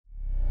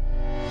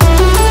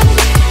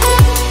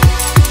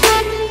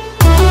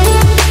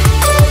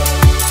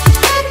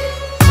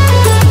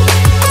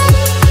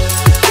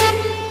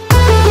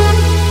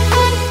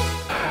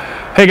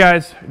Hey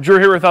guys, Drew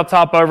here with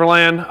upTOP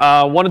Overland.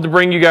 Wanted to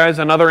bring you guys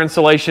another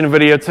installation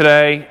video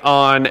today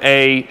on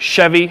a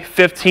Chevy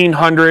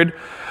 1500.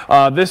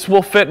 This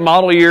will fit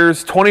model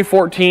years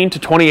 2014 to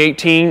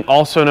 2018,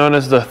 also known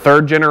as the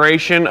third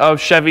generation of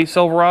Chevy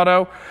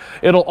Silverado.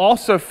 It'll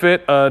also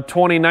fit a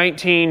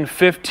 2019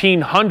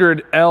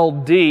 1500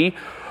 LD,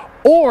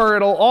 or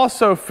it'll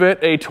also fit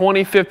a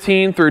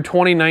 2015 through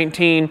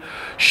 2019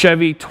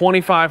 Chevy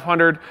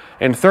 2500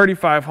 and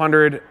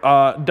 3500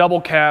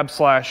 double cab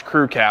slash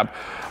crew cab.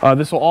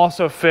 This will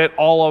also fit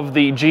all of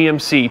the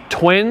GMC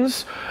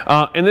twins,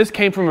 and this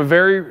came from a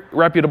very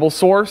reputable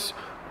source,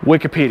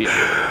 Wikipedia.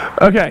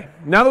 Okay,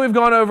 now that we've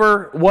gone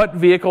over what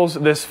vehicles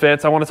this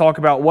fits, I want to talk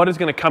about what is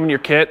going to come in your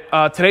kit.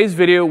 Today's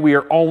video, we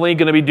are only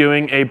going to be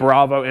doing a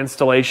Bravo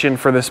installation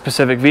for this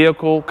specific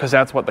vehicle because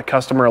that's what the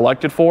customer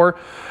elected for.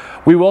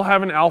 We will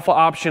have an Alpha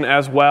option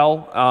as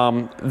well.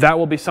 That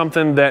will be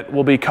something that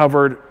will be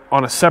covered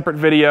on a separate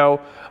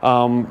video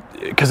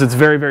because it's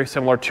very, very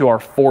similar to our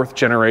fourth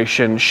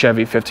generation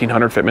Chevy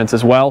 1500 fitments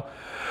as well.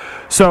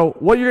 So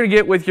what you're going to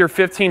get with your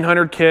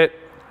 1500 kit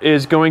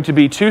is going to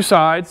be two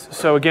sides.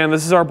 So again,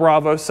 this is our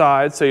Bravo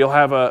side. So you'll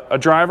have a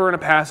driver and a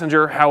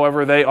passenger.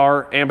 However, they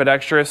are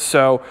ambidextrous,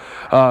 so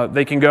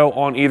they can go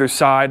on either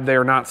side. They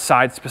are not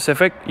side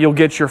specific. You'll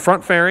get your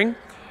front fairing.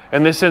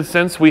 In this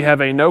instance, we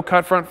have a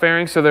no-cut front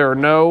fairing, so there are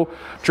no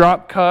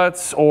drop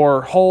cuts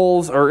or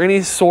holes or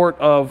any sort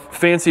of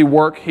fancy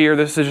work here.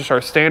 This is just our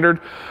standard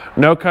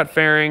no-cut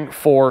fairing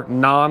for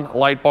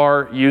non-light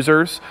bar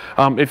users.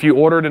 If you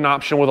ordered an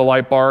option with a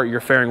light bar, your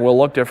fairing will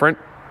look different.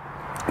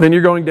 Then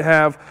you're going to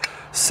have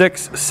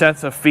 6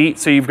 sets of feet,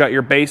 so you've got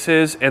your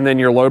bases and then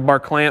your load bar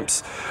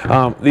clamps.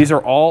 These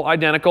are all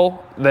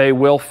identical. They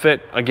will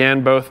fit,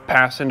 again, both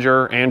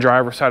passenger and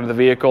driver side of the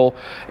vehicle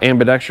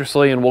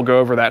ambidextrously, and we'll go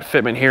over that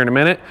fitment here in a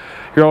minute.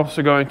 You're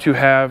also going to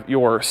have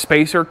your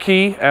spacer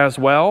key as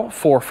well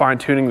for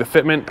fine-tuning the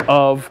fitment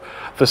of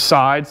the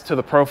sides to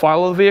the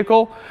profile of the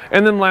vehicle.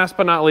 And then last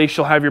but not least,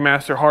 you'll have your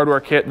master hardware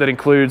kit that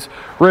includes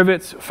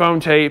rivets, foam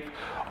tape,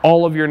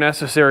 all of your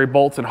necessary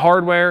bolts and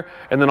hardware,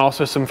 and then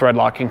also some thread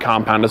locking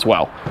compound as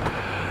well.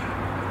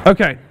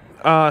 Okay,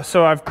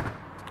 so I've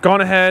gone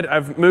ahead,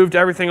 I've moved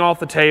everything off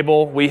the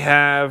table. We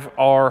have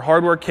our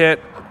hardware kit,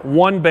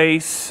 1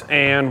 base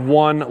and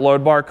 1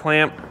 load bar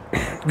clamp.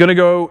 Gonna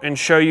go and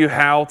show you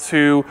how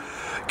to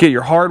get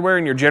your hardware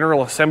and your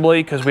general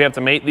assembly, because we have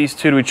to mate these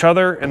two to each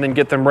other and then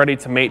get them ready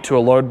to mate to a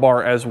load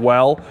bar as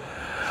well.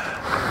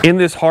 In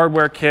this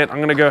hardware kit, I'm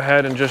going to go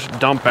ahead and just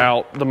dump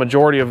out the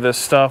majority of this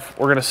stuff.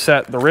 We're going to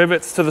set the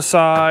rivets to the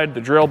side, the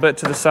drill bit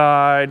to the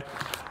side,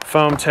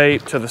 foam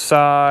tape to the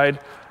side.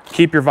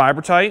 Keep your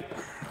Vibratight.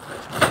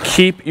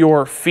 Keep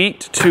your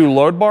feet to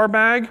load bar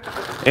bag,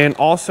 and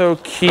also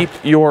keep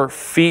your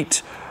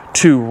feet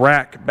to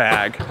rack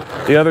bag.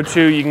 The other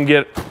two you can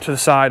get to the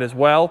side as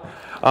well.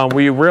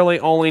 We really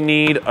only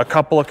need a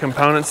couple of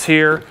components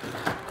here.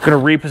 I'm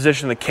going to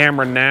reposition the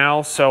camera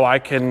now so I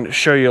can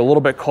show you a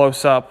little bit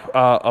close up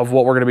of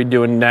what we're going to be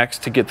doing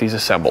next to get these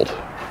assembled.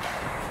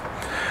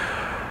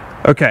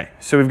 Okay,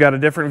 so we've got a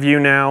different view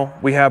now.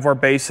 We have our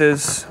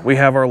bases, we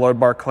have our load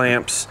bar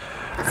clamps.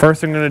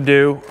 First thing I'm going to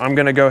do, I'm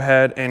going to go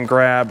ahead and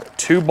grab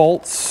 2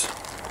 bolts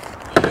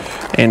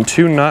and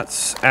 2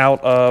 nuts out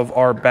of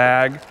our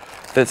bag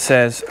that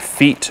says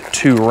feet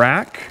to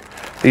rack.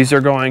 These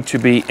are going to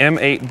be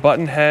M8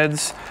 button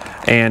heads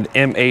and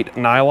M8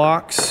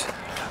 nylocks.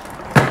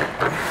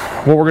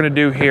 What we're going to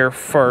do here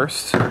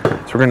first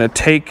is we're going to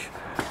take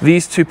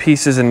these 2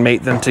 pieces and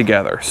mate them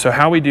together. So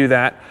how we do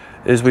that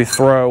is we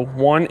throw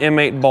 1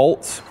 M8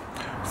 bolt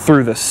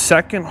through the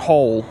second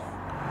hole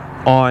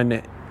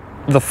on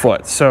the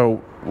foot.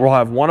 So we'll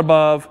have 1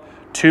 above,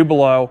 2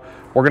 below.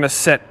 We're going to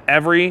set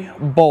every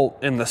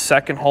bolt in the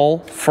second hole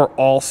for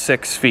all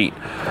 6 feet.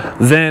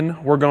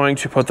 Then we're going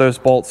to put those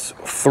bolts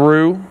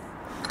through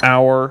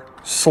our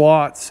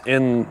slots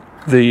in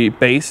the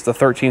base, the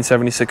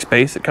 1376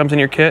 base that comes in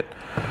your kit.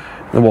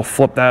 Then we'll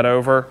flip that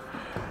over,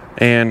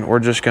 and we're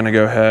just going to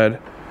go ahead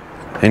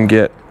and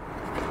get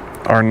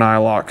our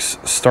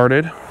nylocks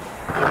started.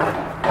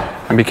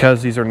 And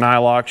because these are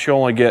nylocks, you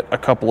only get a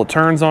couple of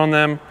turns on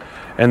them,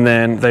 and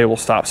then they will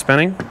stop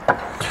spinning.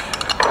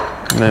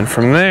 And then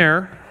from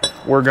there,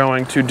 we're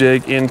going to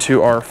dig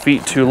into our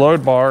feet to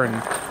load bar, and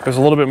there's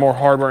a little bit more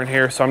hardware in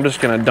here, so I'm just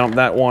going to dump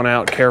that one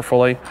out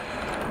carefully.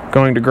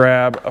 Going to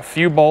grab a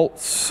few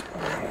bolts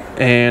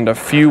and a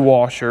few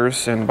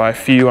washers, and by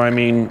few I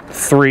mean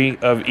 3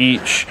 of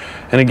each.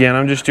 And again,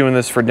 I'm just doing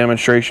this for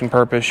demonstration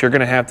purpose. You're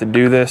going to have to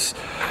do this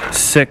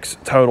 6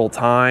 total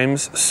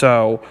times,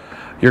 so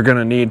you're going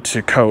to need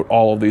to coat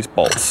all of these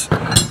bolts.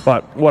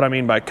 But what I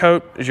mean by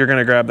coat is you're going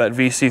to grab that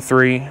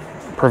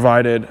VC3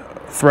 provided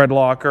thread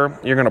locker.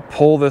 You're going to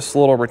pull this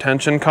little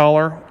retention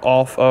collar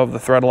off of the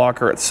thread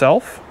locker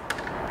itself,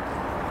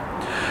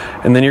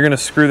 and then you're going to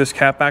screw this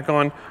cap back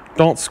on.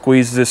 Don't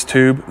squeeze this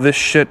tube. This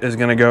shit is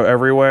going to go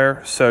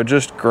everywhere, so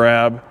just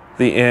grab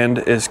the end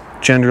as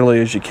gingerly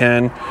as you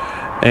can,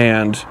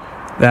 and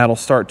that'll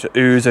start to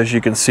ooze, as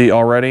you can see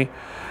already.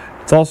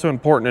 It's also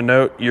important to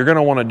note you're going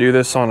to want to do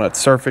this on a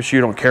surface you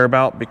don't care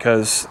about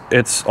because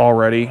it's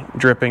already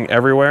dripping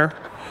everywhere.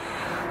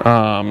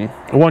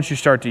 Once you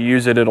start to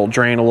use it, it'll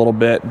drain a little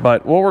bit,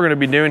 but what we're going to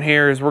be doing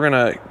here is we're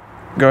going to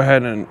go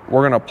ahead and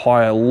we're going to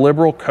apply a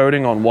liberal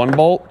coating on one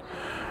bolt,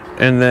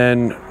 and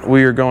then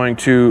we are going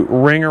to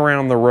ring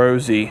around the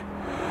rosy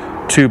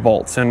 2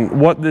 bolts. And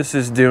what this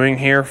is doing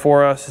here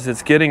for us is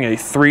it's getting a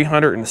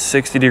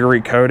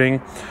 360-degree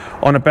coating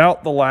on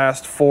about the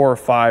last 4 or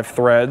 5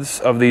 threads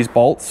of these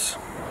bolts.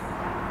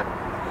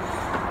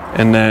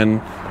 And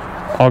then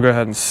I'll go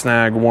ahead and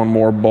snag one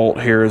more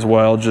bolt here as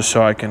well, just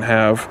so I can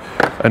have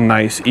a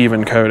nice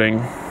even coating.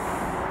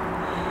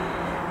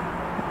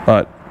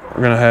 But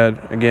we're gonna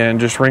head again,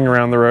 just ring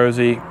around the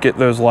rosy, get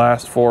those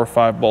last 4 or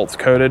 5 bolts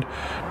coated.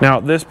 Now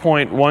at this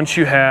point, once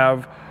you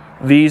have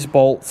these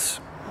bolts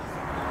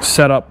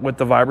set up with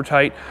the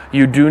Vibratite,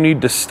 you do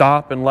need to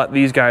stop and let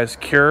these guys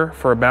cure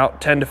for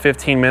about 10 to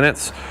 15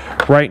 minutes.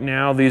 Right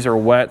now these are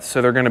wet,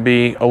 so they're going to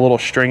be a little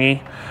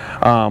stringy,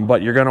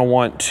 but you're going to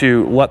want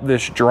to let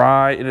this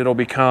dry, and it'll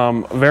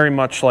become very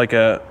much like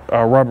a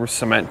rubber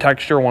cement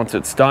texture once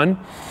it's done.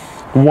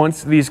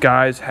 Once these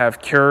guys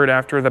have cured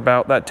after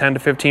about that 10 to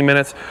 15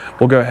 minutes,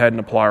 we'll go ahead and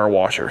apply our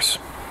washers.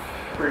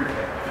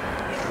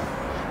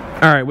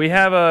 All right, we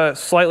have a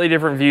slightly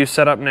different view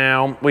set up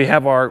now. We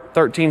have our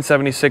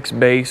 1376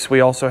 base. We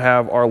also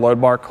have our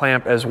load bar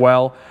clamp as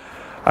well.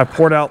 I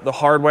poured out the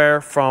hardware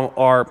from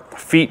our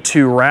feet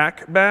to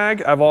rack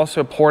bag. I've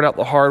also poured out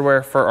the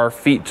hardware for our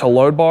feet to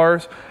load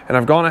bars, and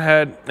I've gone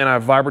ahead and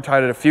I've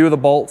Vibratited a few of the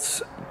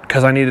bolts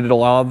because I needed to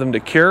allow them to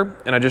cure,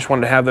 and I just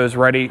wanted to have those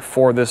ready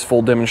for this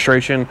full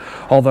demonstration,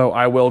 although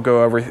I will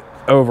go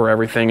over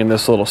everything in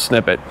this little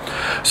snippet.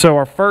 So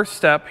our first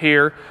step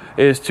here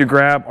is to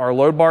grab our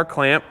load bar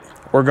clamp.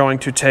 We're going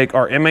to take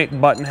our M8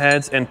 button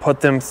heads and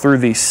put them through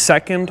the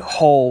second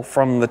hole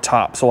from the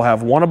top. So we'll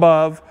have 1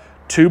 above,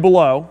 2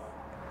 below.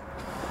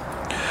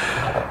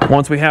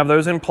 Once we have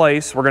those in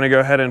place, we're going to go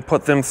ahead and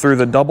put them through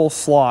the double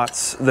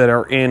slots that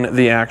are in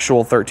the actual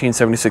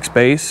 1376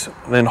 base.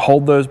 Then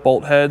hold those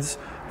bolt heads,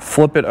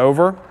 flip it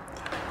over,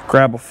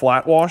 grab a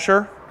flat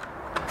washer,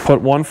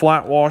 put 1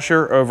 flat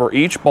washer over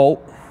each bolt,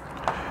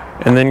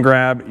 and then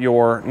grab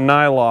your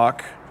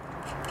nylock,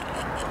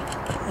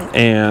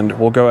 and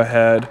we'll go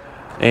ahead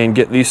and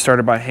get these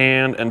started by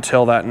hand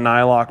until that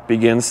nylock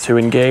begins to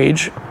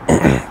engage.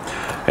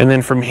 And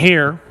then from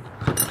here,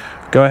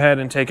 go ahead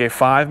and take a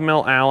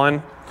 5mm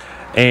Allen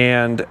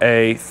and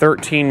a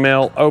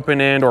 13mm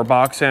open end or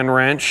box end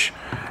wrench,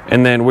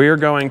 and then we are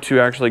going to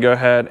actually go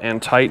ahead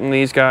and tighten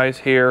these guys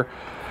here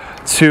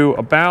to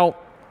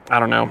about, I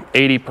don't know,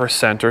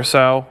 80% or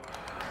so.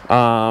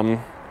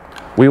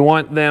 We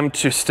want them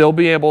to still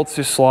be able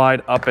to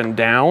slide up and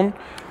down.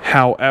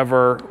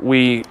 However,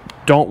 we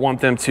don't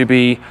want them to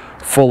be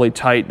fully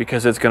tight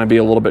because it's going to be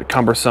a little bit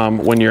cumbersome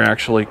when you're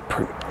actually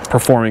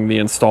performing the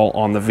install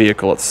on the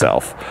vehicle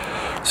itself.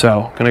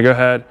 So I'm going to go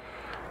ahead,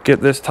 get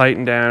this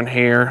tightened down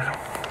here.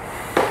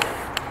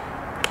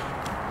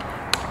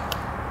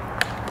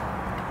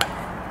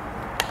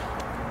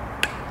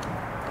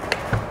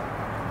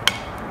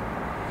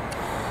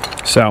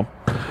 So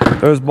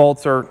those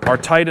bolts are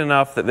tight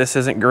enough that this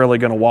isn't really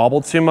going to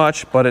wobble too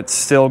much, but it's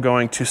still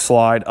going to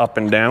slide up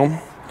and down.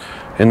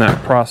 In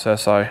that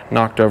process, I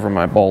knocked over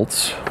my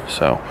bolts,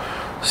 so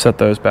set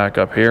those back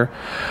up here.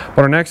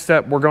 But our next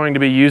step, we're going to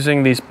be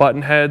using these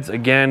button heads.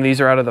 Again,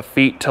 these are out of the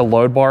feet to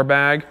load bar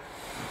bag.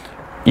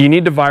 You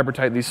need to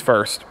Vibratite these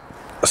first.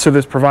 So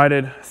this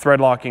provided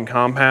thread locking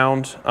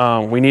compound,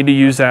 we need to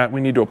use that.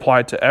 We need to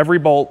apply it to every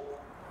bolt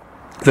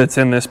that's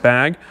in this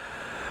bag.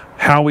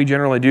 How we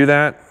generally do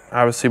that,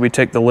 obviously we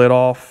take the lid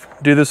off.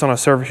 Do this on a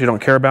surface you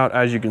don't care about.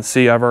 As you can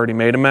see, I've already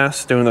made a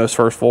mess doing those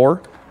first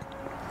 4.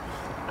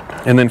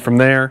 And then from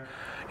there,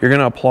 you're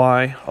going to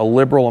apply a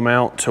liberal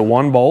amount to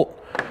 1 bolt,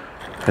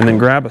 and then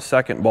grab a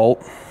second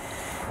bolt.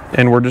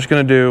 And we're just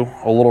going to do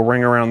a little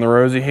ring around the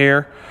rosy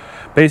here,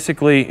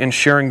 basically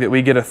ensuring that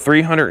we get a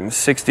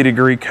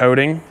 360-degree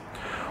coating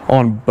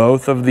on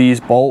both of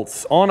these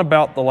bolts on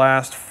about the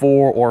last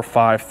 4 or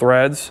 5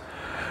 threads.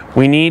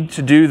 We need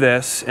to do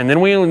this, and then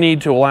we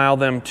need to allow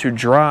them to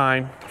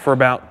dry for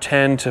about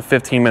 10 to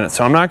 15 minutes.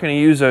 So I'm not going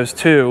to use those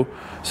 2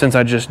 since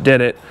I just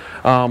did it.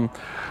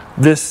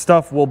 This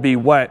stuff will be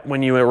wet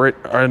when you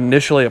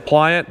initially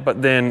apply it,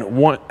 but then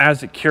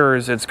as it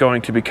cures, it's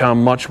going to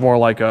become much more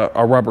like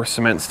a rubber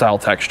cement style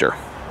texture.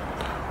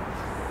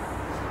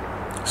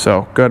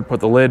 So go ahead and put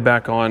the lid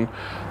back on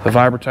the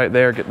Vibratite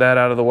there, get that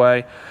out of the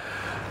way.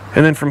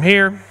 And then from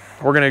here,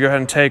 we're going to go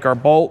ahead and take our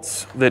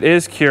bolts that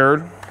is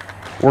cured.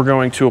 We're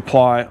going to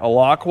apply a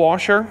lock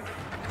washer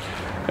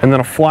and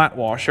then a flat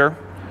washer.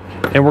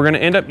 And we're going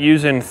to end up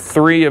using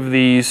 3 of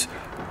these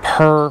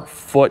per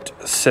foot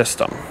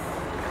system.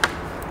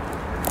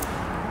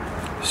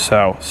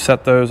 So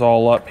set those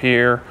all up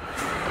here.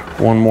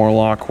 1 more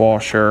lock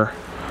washer,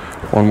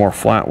 1 more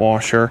flat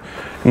washer.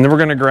 And then we're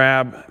going to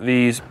grab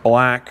these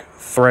black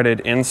threaded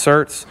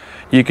inserts.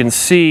 You can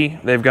see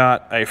they've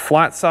got a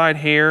flat side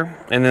here,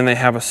 and then they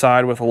have a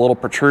side with a little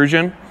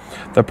protrusion.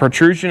 The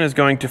protrusion is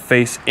going to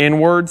face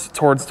inwards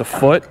towards the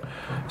foot,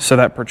 so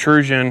that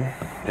protrusion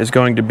is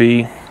going to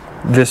be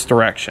this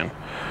direction.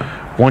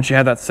 Once you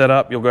have that set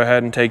up, you'll go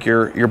ahead and take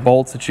your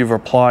bolts that you've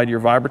applied your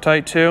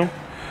Vibrotite to,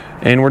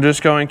 and we're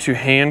just going to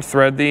hand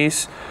thread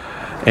these.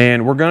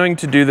 And we're going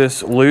to do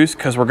this loose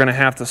because we're going to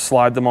have to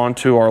slide them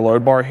onto our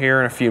load bar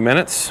here in a few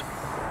minutes.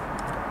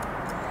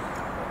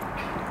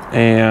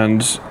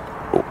 And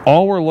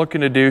all we're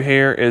looking to do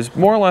here is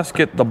more or less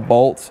get the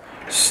bolts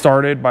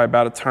started by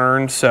about a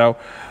turn, so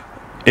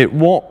it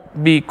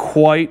won't be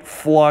quite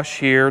flush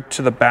here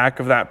to the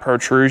back of that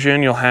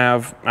protrusion. You'll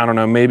have, I don't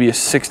know, maybe a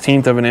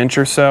 1/16 of an inch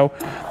or so.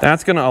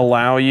 That's going to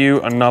allow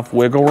you enough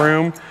wiggle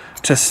room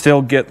to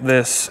still get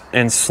this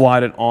and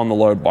slide it on the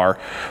load bar.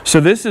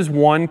 So this is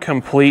one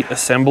complete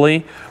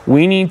assembly.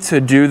 We need to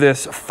do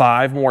this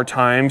 5 more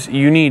times.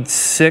 You need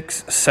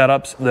 6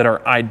 setups that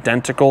are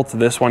identical to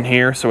this one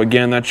here. So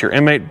again, that's your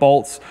M8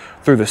 bolts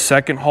through the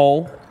second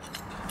hole.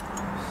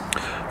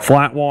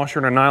 Flat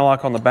washer and a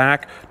nylock on the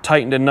back,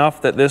 tightened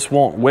enough that this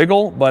won't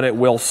wiggle, but it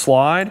will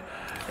slide.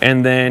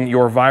 And then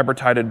your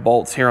Vibrotite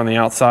bolts here on the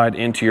outside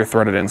into your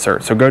threaded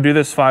insert. So go do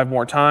this 5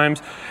 more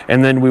times,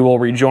 and then we will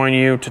rejoin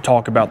you to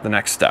talk about the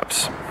next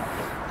steps.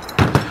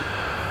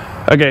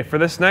 Okay, for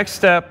this next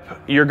step,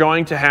 you're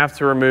going to have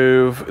to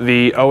remove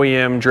the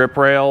OEM drip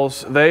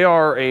rails. They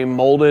are a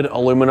molded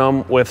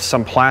aluminum with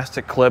some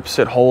plastic clips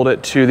that hold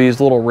it to these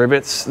little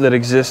rivets that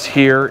exist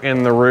here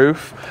in the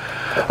roof.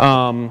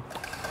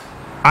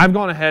 I've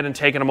gone ahead and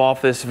taken them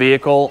off this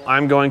vehicle.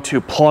 I'm going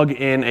to plug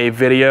in a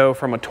video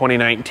from a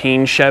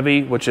 2019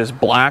 Chevy, which is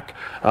black.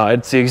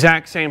 It's the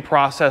exact same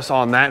process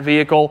on that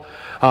vehicle,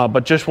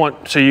 but just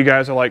want, so you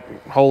guys are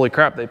like, holy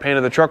crap, they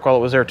painted the truck while it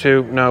was there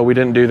too. No, we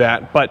didn't do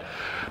that. But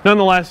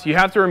nonetheless, you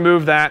have to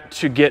remove that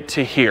to get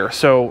to here.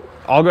 So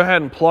I'll go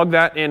ahead and plug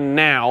that in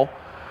now,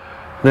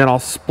 then I'll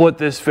split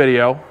this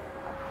video.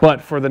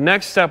 But for the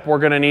next step, we're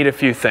gonna need a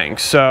few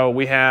things. So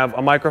we have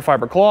a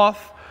microfiber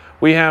cloth.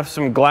 We have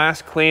some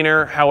glass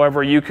cleaner.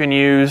 However, you can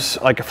use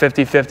like a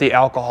 50-50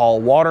 alcohol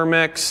water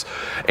mix.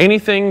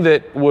 Anything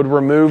that would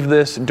remove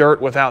this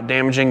dirt without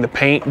damaging the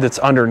paint that's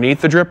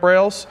underneath the drip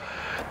rails.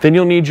 Then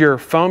you'll need your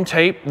foam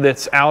tape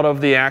that's out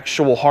of the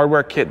actual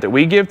hardware kit that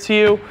we give to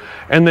you.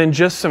 And then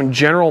just some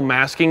general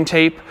masking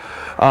tape.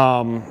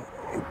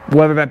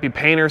 Whether that be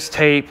painter's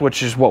tape,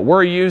 which is what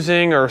we're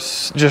using, or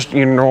just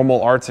your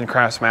normal arts and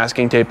crafts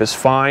masking tape is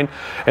fine.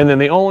 And then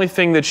the only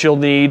thing that you'll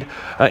need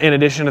in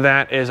addition to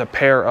that is a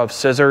pair of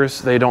scissors.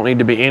 They don't need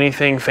to be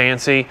anything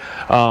fancy.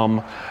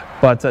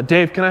 But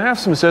Dave, can I have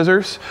some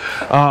scissors?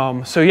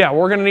 So yeah,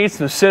 we're gonna need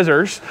some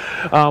scissors.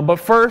 But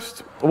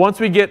first,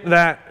 once we get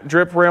that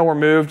drip rail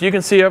removed, you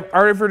can see I've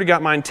already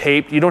got mine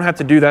taped. You don't have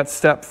to do that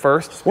step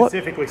first.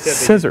 Specifically said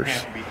scissors. They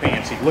didn't have to be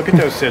fancy. Look at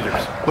those scissors.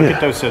 Look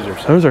at those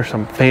scissors. Those are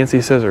some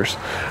fancy scissors,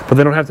 but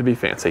they don't have to be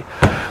fancy.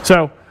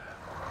 So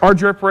our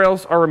drip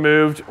rails are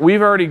removed.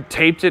 We've already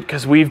taped it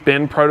because we've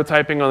been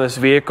prototyping on this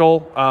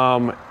vehicle.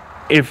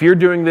 If you're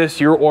doing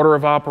this, your order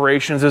of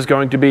operations is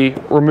going to be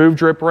remove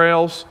drip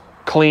rails,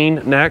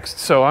 clean next.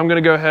 So I'm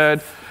going to go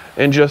ahead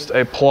and just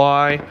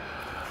apply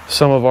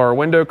some of our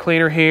window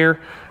cleaner here,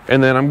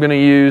 and then I'm going to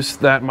use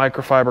that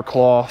microfiber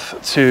cloth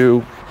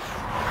to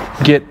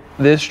get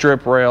this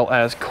drip rail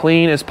as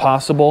clean as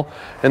possible.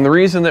 And the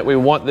reason that we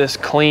want this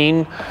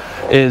clean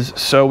is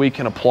so we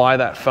can apply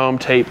that foam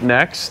tape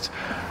next,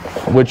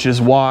 which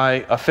is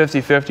why a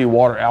 50-50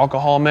 water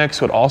alcohol mix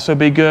would also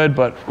be good,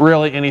 but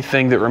really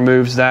anything that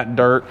removes that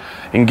dirt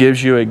and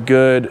gives you a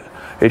good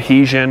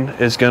adhesion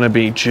is going to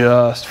be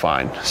just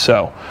fine.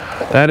 So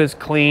that is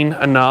clean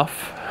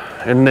enough.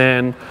 And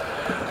then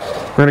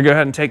we're going to go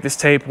ahead and take this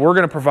tape. We're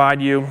going to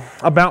provide you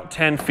about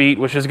 10 feet,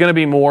 which is going to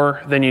be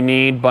more than you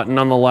need, but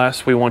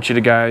nonetheless, we want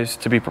you guys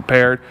to be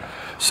prepared.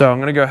 So I'm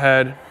going to go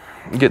ahead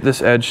and get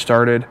this edge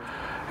started.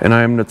 And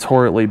I am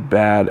notoriously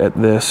bad at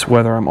this,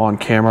 whether I'm on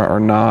camera or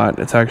not.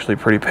 It's actually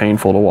pretty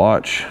painful to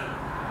watch.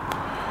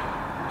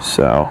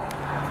 So,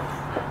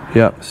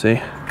 yep,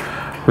 see?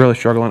 Really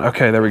struggling.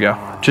 Okay, there we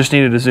go. Just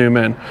needed to zoom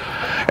in.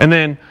 And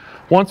then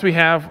once we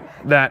have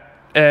that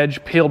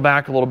edge peeled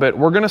back a little bit,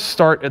 we're gonna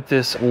start at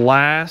this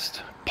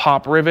last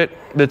pop rivet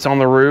that's on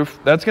the roof.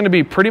 That's gonna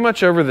be pretty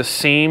much over the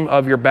seam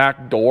of your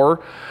back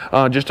door,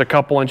 just a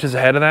couple inches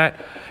ahead of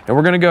that. And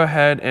we're gonna go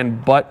ahead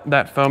and butt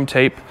that foam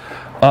tape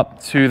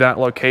up to that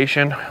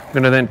location. I'm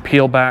gonna then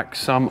peel back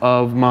some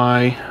of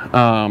my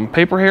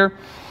paper here.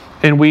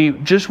 And we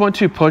just want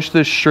to push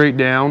this straight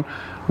down.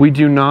 We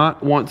do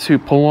not want to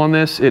pull on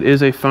this. It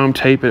is a foam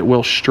tape, it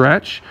will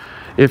stretch.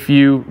 If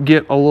you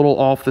get a little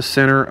off the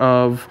center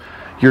of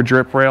your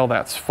drip rail,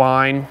 that's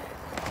fine.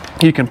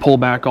 You can pull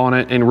back on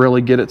it and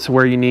really get it to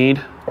where you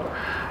need.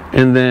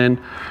 And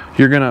then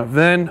you're gonna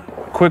then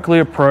quickly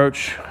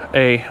approach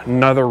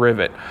another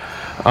rivet.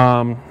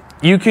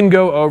 You can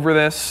go over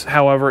this,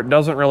 however, it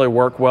doesn't really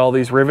work well.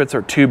 These rivets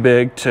are too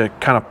big to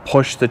kind of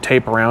push the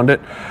tape around it.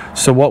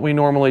 So what we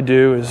normally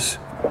do is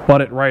butt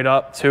it right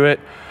up to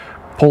it,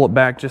 pull it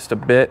back just a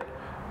bit,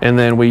 and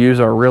then we use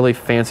our really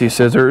fancy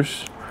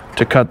scissors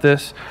to cut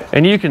this.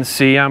 And you can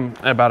see I'm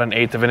about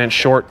 1/8 of an inch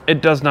short.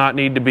 It does not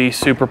need to be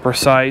super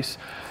precise.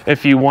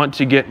 If you want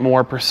to get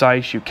more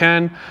precise, you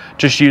can.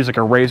 Just use like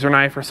a razor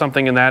knife or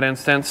something in that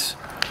instance.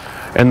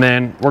 And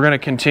then we're gonna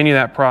continue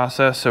that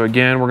process. So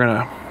again, we're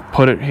gonna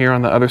put it here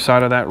on the other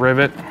side of that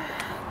rivet.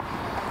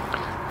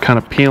 Kind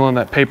of peeling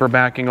that paper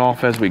backing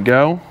off as we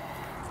go.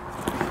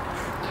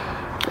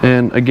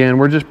 And again,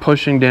 we're just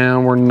pushing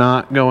down. We're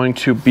not going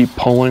to be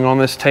pulling on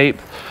this tape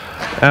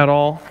at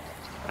all.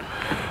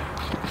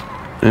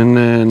 And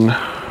then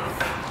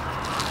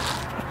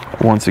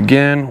once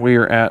again, we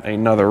are at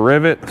another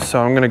rivet.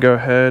 So I'm gonna go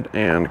ahead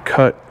and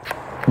cut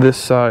this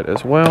side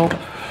as well.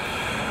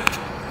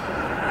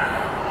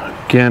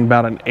 Again,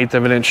 about 1/8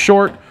 of an inch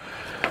short.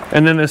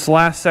 And then this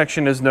last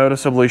section is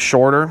noticeably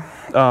shorter.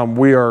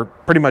 We are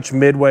pretty much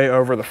midway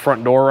over the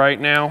front door right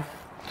now.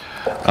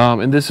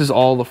 And this is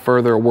all the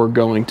further we're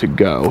going to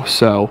go.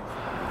 So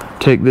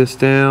take this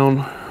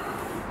down.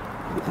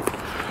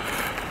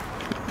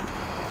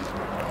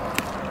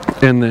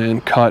 And then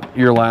cut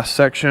your last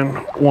section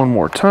one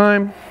more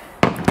time.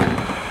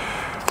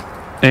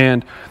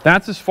 And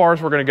that's as far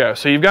as we're gonna go.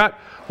 So you've got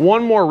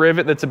one more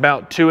rivet that's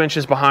about 2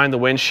 inches behind the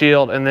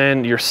windshield, and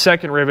then your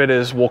second rivet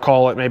is, we'll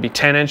call it maybe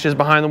 10 inches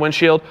behind the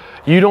windshield.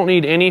 You don't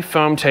need any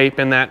foam tape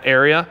in that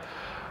area.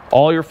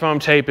 All your foam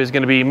tape is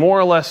gonna be more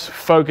or less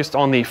focused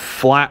on the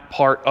flat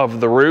part of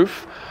the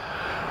roof.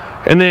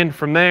 And then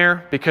from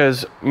there,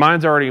 because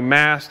mine's already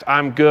masked,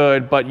 I'm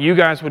good, but you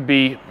guys would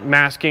be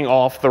masking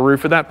off the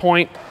roof at that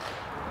point.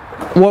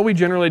 What we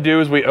generally do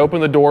is we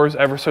open the doors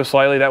ever so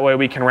slightly, that way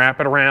we can wrap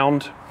it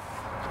around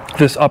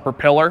this upper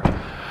pillar.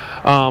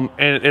 And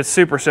it's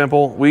super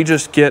simple. We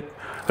just get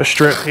a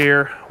strip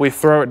here, we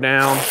throw it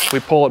down, we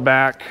pull it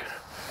back,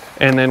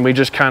 and then we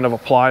just kind of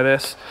apply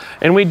this.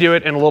 And we do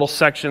it in little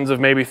sections of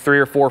maybe 3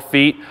 or 4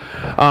 feet.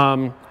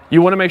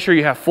 You want to make sure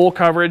you have full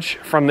coverage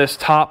from this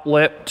top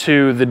lip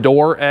to the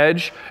door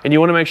edge, and you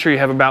want to make sure you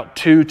have about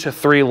 2 to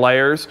 3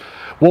 layers.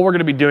 What we're going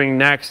to be doing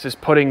next is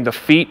putting the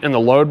feet and the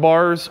load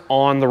bars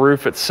on the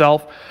roof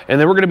itself,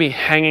 and then we're going to be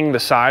hanging the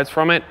sides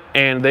from it,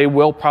 and they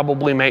will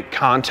probably make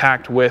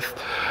contact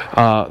with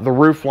the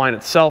roof line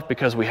itself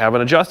because we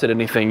haven't adjusted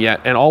anything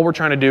yet. And all we're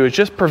trying to do is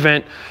just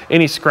prevent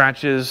any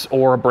scratches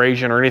or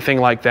abrasion or anything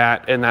like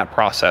that in that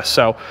process.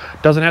 So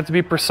it doesn't have to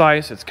be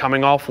precise, it's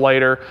coming off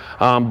later,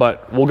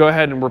 but we'll go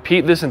ahead and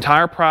repeat this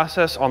entire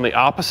process on the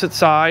opposite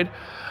side.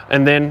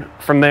 And then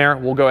from there,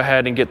 we'll go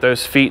ahead and get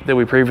those feet that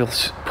we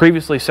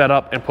previously set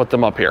up and put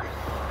them up here.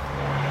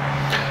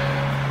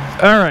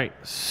 All right,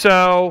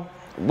 so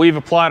we've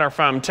applied our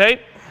foam tape.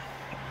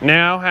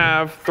 Now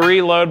have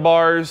 3 load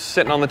bars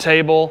sitting on the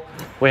table.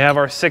 We have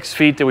our 6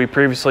 feet that we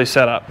previously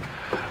set up.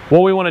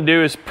 What we want to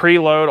do is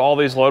preload all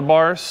these load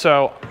bars.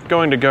 So I'm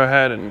going to go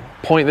ahead and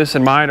point this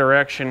in my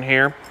direction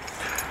here.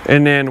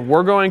 And then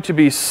we're going to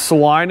be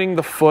sliding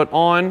the foot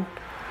on.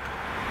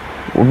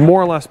 We're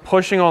more or less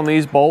pushing on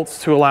these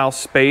bolts to allow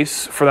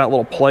space for that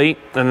little plate,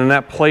 and then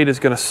that plate is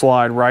going to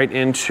slide right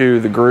into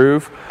the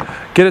groove.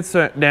 Get it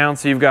set down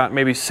so you've got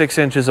maybe 6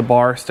 inches of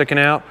bar sticking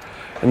out,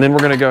 and then we're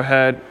going to go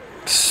ahead,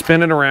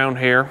 spin it around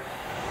here,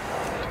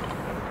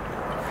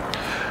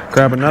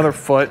 grab another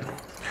foot,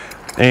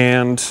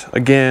 and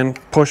again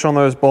push on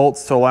those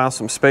bolts to allow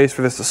some space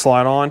for this to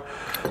slide on,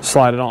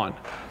 slide it on.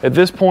 At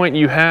this point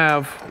you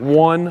have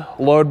one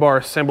load bar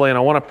assembly, and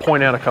I want to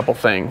point out a couple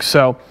things.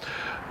 So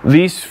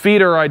these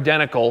feet are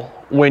identical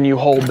when you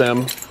hold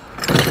them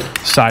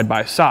side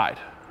by side,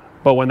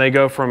 but when they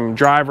go from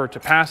driver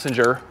to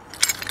passenger,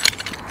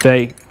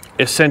 they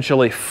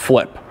essentially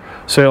flip.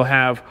 So you'll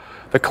have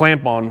the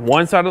clamp on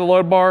one side of the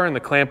load bar and the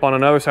clamp on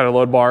another side of the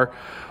load bar.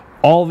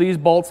 All these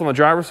bolts on the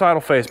driver's side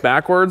will face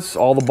backwards.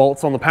 All the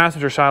bolts on the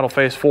passenger side will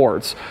face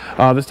forwards.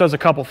 This does a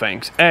couple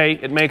things. A,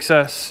 it makes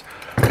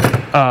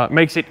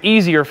it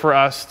easier for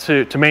us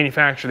to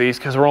manufacture these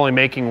because we're only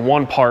making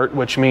one part,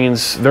 which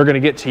means they're going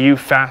to get to you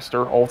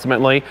faster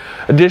ultimately.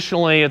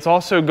 Additionally, it's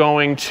also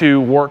going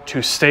to work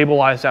to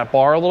stabilize that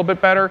bar a little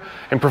bit better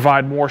and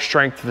provide more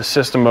strength to the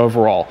system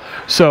overall.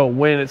 So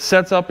when it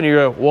sets up and you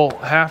go, well,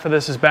 half of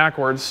this is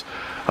backwards,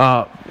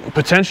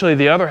 potentially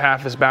the other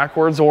half is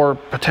backwards, or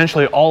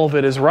potentially all of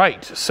it is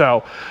right.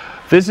 So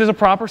this is a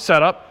proper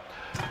setup.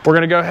 We're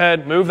going to go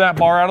ahead, move that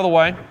bar out of the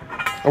way,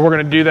 and we're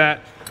going to do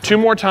that 2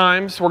 more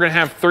times. We're going to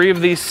have 3 of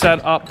these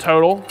set up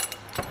total.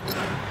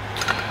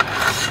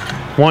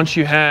 Once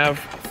you have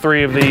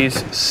 3 of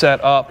these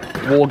set up,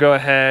 we'll go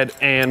ahead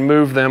and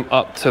move them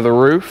up to the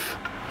roof.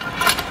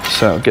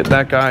 So get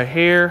that guy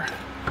here,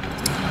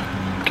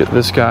 get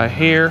this guy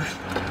here,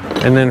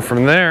 and then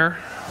from there,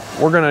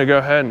 we're going to go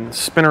ahead and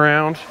spin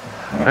around.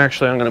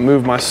 Actually, I'm going to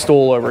move my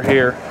stool over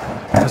here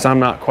because I'm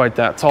not quite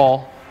that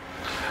tall.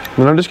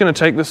 And I'm just going to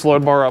take this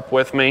load bar up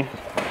with me.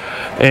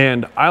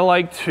 And I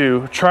like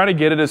to try to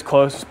get it as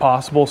close as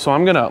possible, so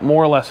I'm gonna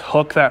more or less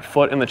hook that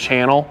foot in the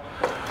channel,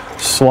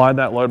 slide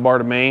that load bar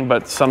to me,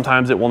 but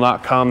sometimes it will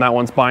not come, that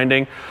one's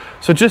binding.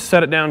 So just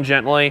set it down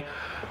gently.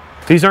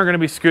 These aren't going to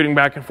be scooting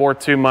back and forth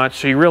too much,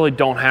 so you really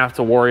don't have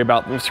to worry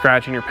about them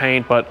scratching your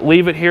paint, but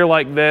leave it here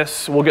like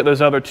this. We'll get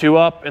those other two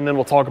up, and then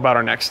we'll talk about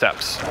our next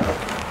steps.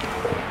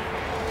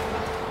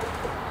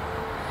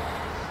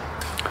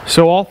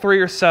 So all three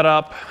are set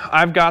up.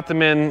 I've got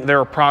them in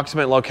their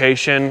approximate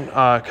location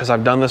because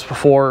I've done this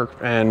before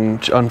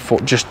and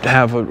just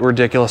have a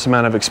ridiculous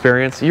amount of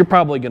experience. You're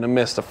probably going to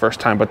miss the first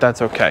time, but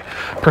that's okay.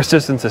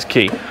 Persistence is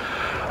key.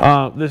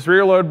 This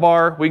rear load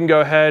bar, we can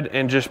go ahead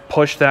and just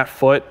push that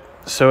foot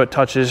so it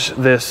touches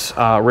this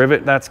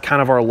rivet. That's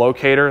kind of our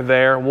locator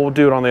there. We'll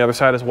do it on the other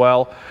side as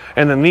well.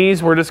 And then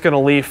these we're just going to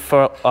leave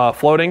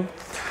floating.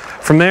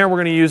 From there, we're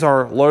going to use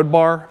our load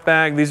bar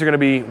bag. These are going to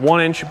be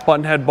 1-inch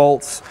button head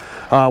bolts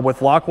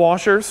with lock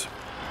washers.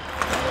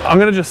 I'm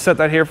going to just set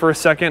that here for a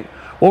second.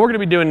 What we're going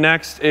to be doing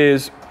next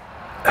is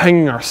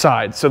hanging our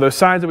sides. So those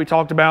sides that we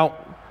talked about,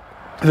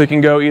 they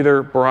can go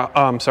either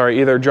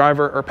either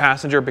driver or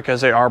passenger because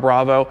they are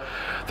Bravo.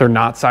 They're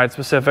not side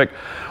specific.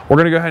 We're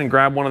going to go ahead and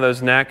grab one of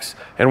those necks,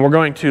 and we're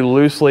going to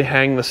loosely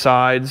hang the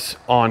sides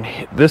on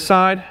this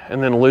side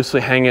and then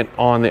loosely hang it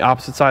on the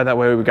opposite side. That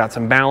way we've got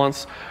some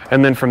balance.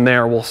 And then from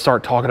there, we'll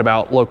start talking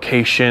about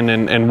location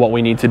and what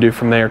we need to do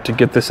from there to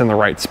get this in the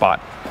right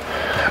spot.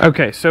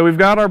 Okay, so we've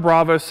got our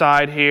Bravo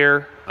side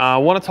here. I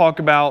want to talk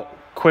about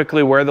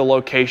quickly where the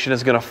location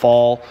is going to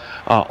fall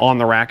on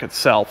the rack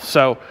itself.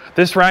 So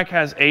this rack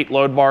has 8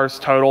 load bars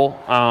total.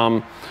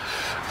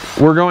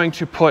 We're going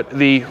to put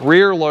the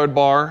rear load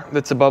bar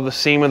that's above the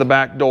seam of the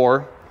back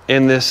door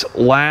in this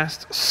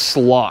last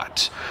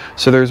slot.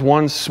 So there's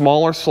one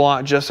smaller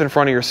slot just in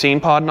front of your seam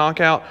pod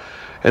knockout,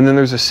 and then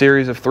there's a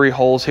series of 3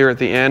 holes here at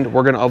the end.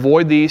 We're going to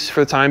avoid these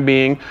for the time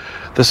being,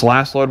 this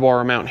last load bar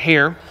amount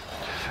here.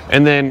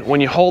 And then when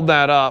you hold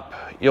that up,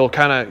 you'll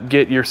kind of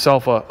get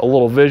yourself a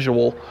little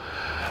visual.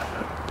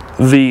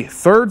 The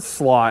third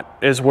slot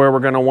is where we're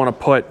going to want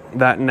to put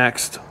that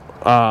next,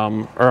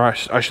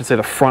 I should say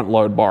the front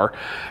load bar,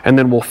 and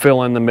then we'll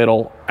fill in the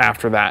middle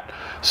after that.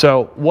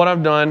 So what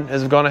I've done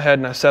is I've gone ahead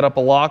and I set up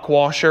a lock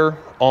washer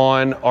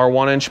on our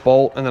 1-inch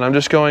bolt, and then I'm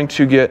just going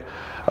to get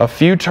a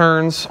few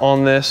turns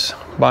on this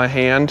by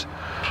hand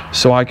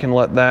so I can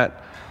let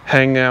that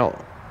hang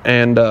out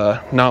and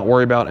not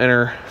worry about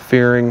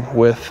interfering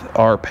with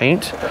our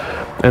paint.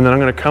 And then I'm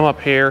going to come up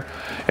here,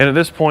 and at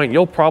this point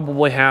you'll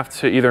probably have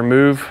to either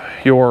move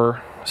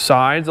your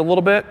sides a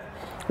little bit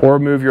or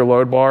move your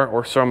load bar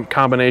or some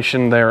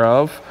combination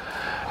thereof.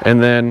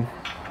 And then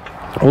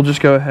we'll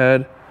just go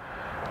ahead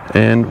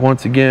and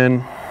once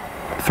again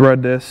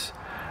thread this.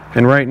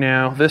 And right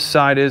now this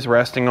side is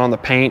resting on the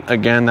paint.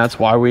 Again, that's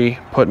why we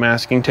put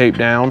masking tape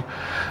down.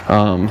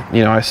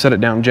 You know, I set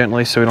it down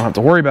gently so we don't have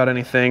to worry about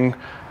anything.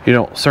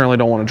 You certainly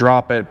don't want to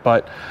drop it,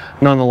 but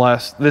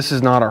nonetheless, this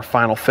is not our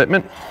final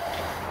fitment.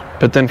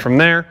 But then from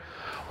there,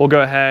 we'll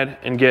go ahead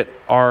and get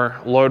our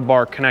load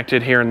bar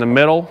connected here in the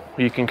middle.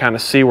 You can kind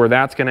of see where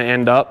that's going to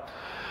end up.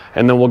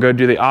 And then we'll go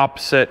do the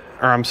opposite,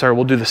 or I'm sorry,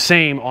 we'll do the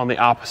same on the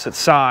opposite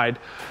side.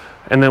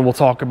 And then we'll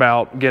talk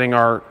about getting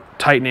our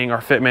tightening,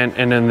 our fitment,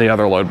 and then the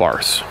other load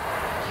bars.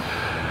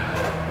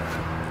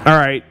 All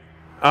right,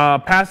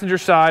 passenger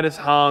side is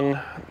hung.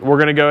 We're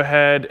going to go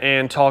ahead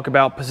and talk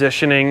about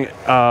positioning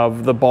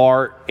of the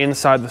bar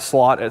inside the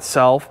slot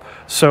itself.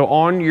 So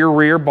on your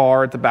rear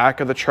bar at the back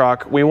of the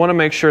truck, we want to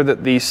make sure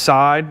that the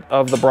side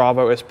of the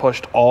Bravo is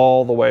pushed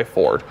all the way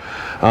forward.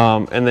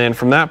 And then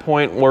from that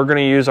point, we're going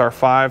to use our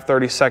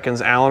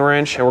 5/32 Allen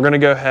wrench, and we're going to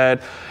go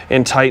ahead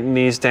and tighten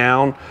these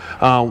down.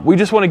 We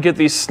just want to get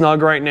these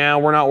snug right now.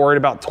 We're not worried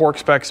about torque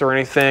specs or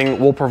anything.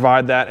 We'll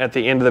provide that at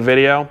the end of the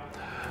video.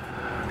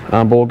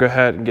 But we'll go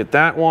ahead and get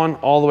that one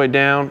all the way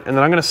down. And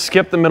then I'm going to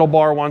skip the middle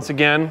bar once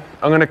again.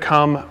 I'm going to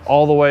come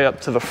all the way up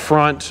to the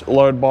front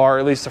load bar,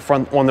 at least the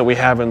front one that we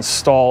have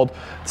installed.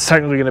 It's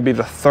technically going to be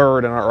the third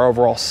in our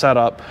overall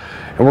setup.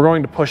 And we're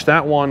going to push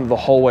that one the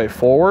whole way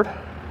forward.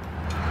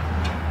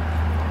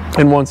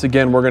 And once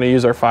again, we're going to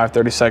use our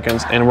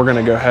 5/32 and we're going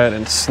to go ahead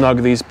and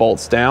snug these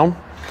bolts down.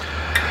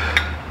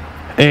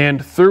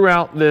 And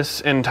throughout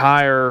this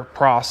entire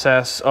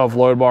process of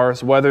load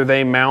bars, whether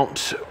they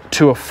mount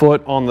to a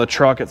foot on the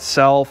truck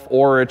itself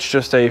or it's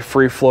just a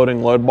free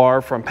floating load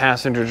bar from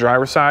passenger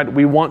driver side,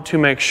 we want to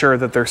make sure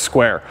that they're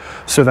square.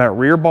 So that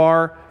rear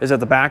bar is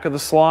at the back of the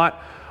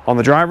slot. On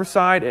the driver's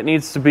side, it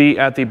needs to be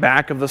at the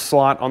back of the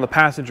slot on the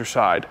passenger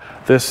side.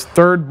 This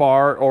third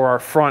bar, or our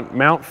front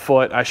mount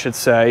foot, I should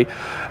say,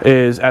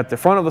 is at the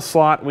front of the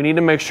slot. We need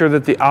to make sure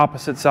that the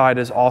opposite side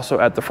is also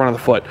at the front of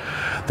the foot.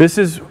 This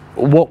is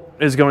what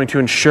is going to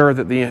ensure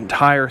that the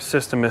entire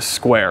system is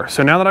square.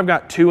 So now that I've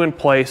got 2 in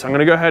place, I'm going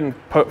to go ahead and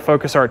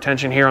focus our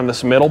attention here on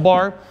this middle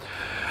bar.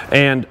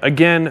 And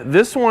again,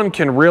 this one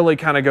can really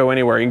kind of go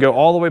anywhere. You can go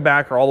all the way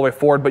back or all the way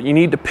forward, but you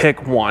need to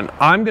pick one.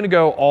 I'm going to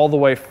go all the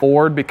way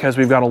forward because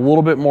we've got a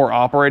little bit more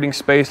operating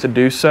space to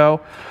do so.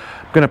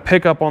 I'm going to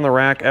pick up on the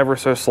rack ever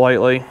so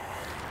slightly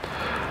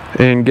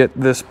and get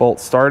this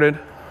bolt started.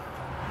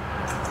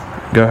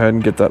 Go ahead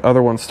and get that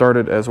other one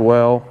started as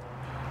well.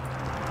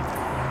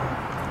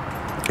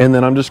 And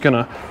then I'm just going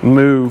to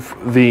move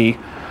the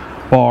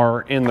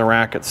bar in the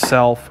rack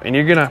itself, and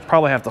you're gonna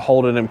probably have to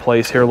hold it in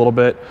place here a little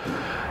bit,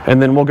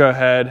 and then we'll go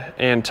ahead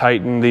and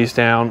tighten these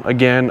down.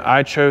 Again,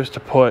 I chose to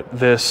put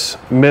this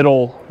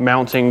middle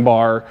mounting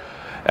bar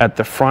at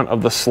the front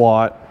of the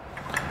slot,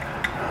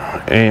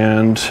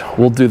 and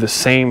we'll do the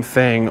same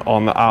thing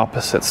on the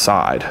opposite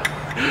side.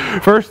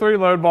 First 3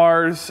 load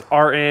bars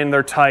are in,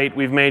 they're tight.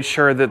 We've made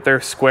sure that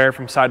they're square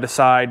from side to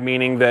side,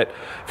 meaning that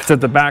if it's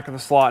at the back of the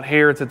slot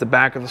here, it's at the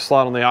back of the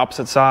slot on the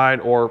opposite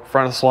side, or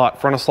front of slot,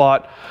 front of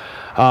slot.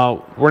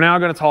 We're now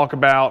going to talk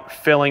about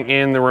filling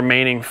in the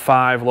remaining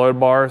 5 load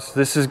bars.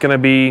 This is going to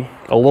be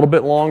a little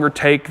bit longer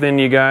take than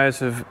you guys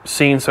have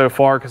seen so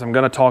far, because I'm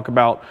going to talk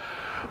about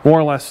more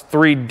or less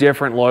 3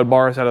 different load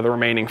bars out of the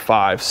remaining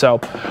 5. So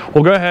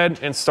we'll go ahead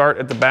and start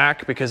at the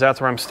back, because that's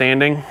where I'm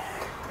standing.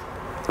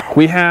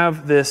 We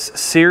have this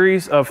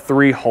series of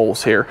 3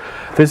 holes here.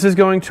 This is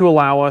going to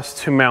allow us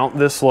to mount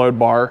this load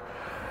bar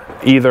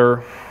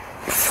either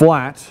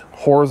flat,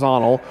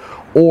 horizontal,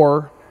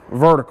 or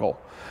vertical.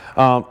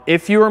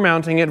 If you are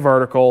mounting it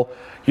vertical,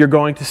 you're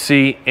going to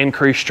see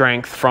increased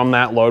strength from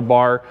that load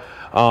bar.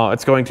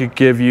 It's going to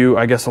give you,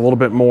 I guess, a little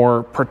bit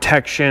more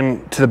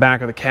protection to the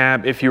back of the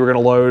cab if you were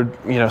going to load,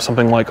 you know,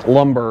 something like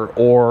lumber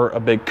or a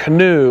big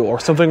canoe or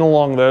something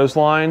along those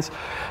lines.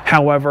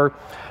 However,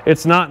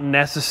 it's not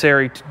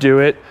necessary to do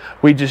it.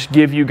 We just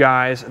give you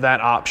guys that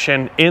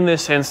option. In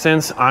this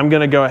instance, I'm going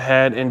to go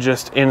ahead and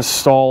just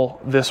install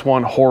this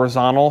one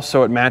horizontal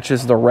so it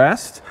matches the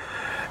rest.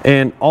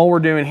 And all we're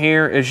doing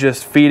here is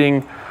just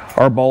feeding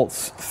our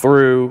bolts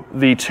through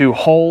the 2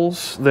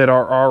 holes that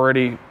are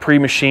already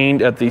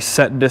pre-machined at the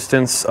set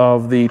distance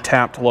of the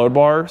tapped load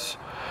bars.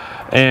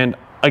 And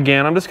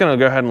again, I'm just going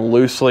to go ahead and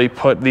loosely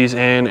put these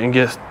in and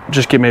just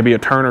get maybe a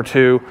turn or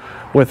 2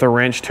 with a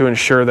wrench to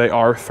ensure they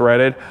are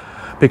threaded,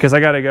 because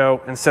I got to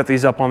go and set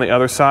these up on the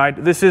other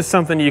side. This is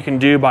something you can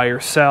do by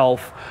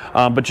yourself,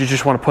 but you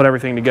just want to put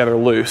everything together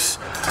loose.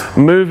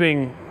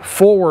 Moving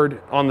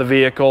forward on the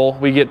vehicle,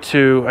 we get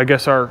to, I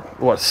guess, our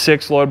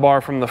 6th load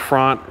bar from the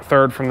front,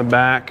 3rd from the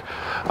back,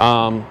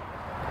 and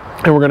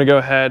we're going to go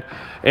ahead,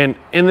 and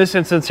in this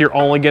instance you're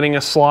only getting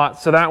a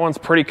slot, so that one's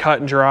pretty cut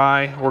and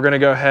dry. We're going to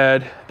go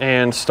ahead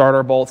and start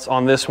our bolts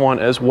on this one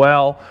as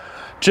well,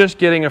 just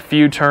getting a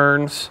few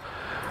turns.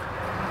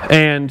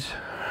 And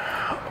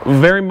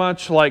very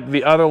much like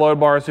the other load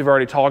bars we've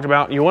already talked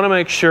about, you want to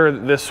make sure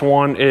that this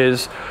one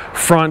is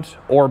front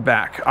or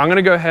back. I'm going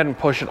to go ahead and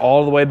push it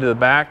all the way to the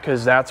back,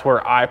 because that's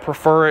where I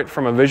prefer it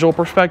from a visual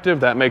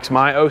perspective. That makes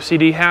my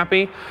OCD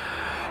happy.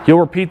 You'll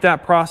repeat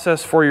that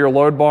process for your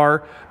load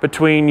bar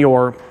between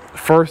your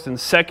 1st and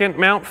 2nd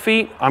mount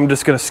feet. I'm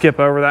just going to skip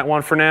over that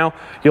one for now.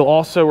 You'll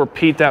also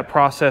repeat that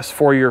process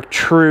for your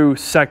true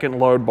 2nd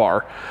load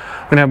bar.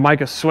 I'm going to have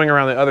Micah swing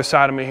around the other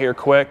side of me here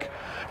quick,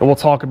 and we'll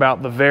talk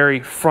about the very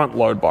front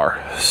load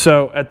bar.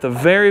 So at the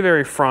very,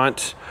 very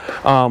front,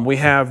 we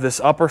have this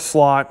upper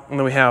slot, and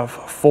then we have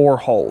 4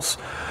 holes.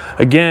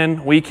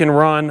 Again, we can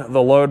run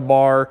the load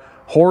bar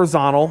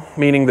horizontal,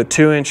 meaning the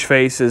 2-inch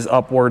face is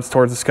upwards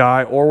towards the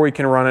sky, or we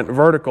can run it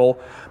vertical,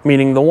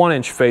 meaning the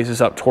 1-inch face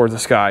is up towards the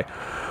sky.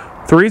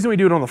 The reason we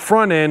do it on the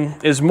front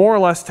end is more or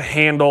less to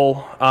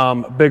handle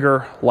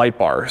bigger light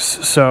bars.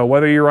 So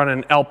whether you run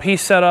an LP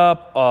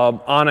setup,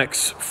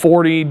 Onyx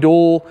 40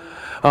 dual,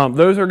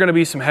 those are going to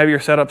be some heavier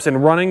setups,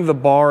 and running the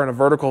bar in a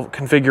vertical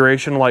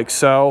configuration like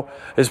so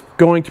is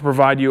going to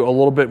provide you a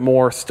little bit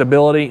more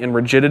stability and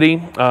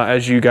rigidity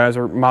as you guys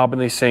are mobbing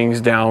these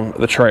things down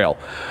the trail.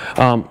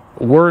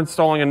 We're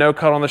installing a no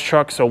cut on this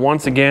truck, so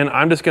once again,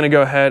 I'm just going to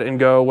go ahead and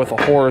go with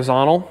a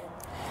horizontal.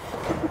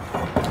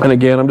 And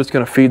again, I'm just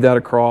going to feed that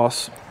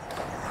across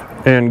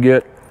and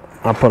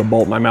I put a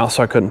bolt in my mouth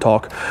so I couldn't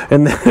talk.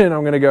 And then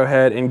I'm going to go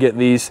ahead and get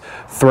these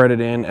threaded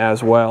in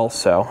as well.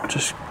 So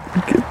just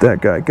get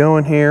that guy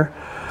going here.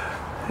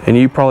 And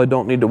you probably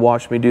don't need to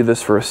watch me do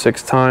this for a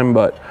 6th time,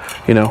 but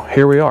you know,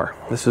 here we are.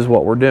 This is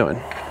what we're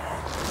doing.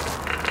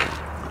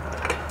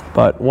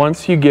 But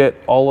once you get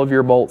all of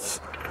your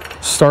bolts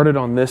started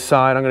on this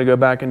side, I'm going to go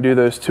back and do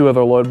those 2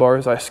 other load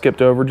bars I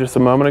skipped over just a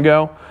moment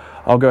ago.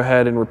 I'll go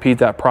ahead and repeat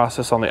that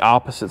process on the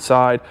opposite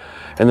side,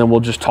 and then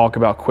we'll just talk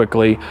about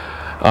quickly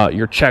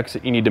your checks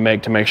that you need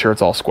to make sure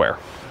it's all square.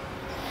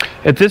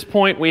 At this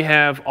point, we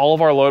have all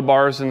of our load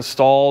bars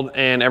installed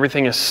and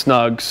everything is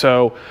snug.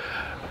 So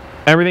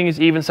everything is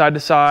even side to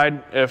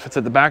side. If it's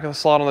at the back of the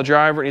slot on the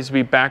driver, it needs to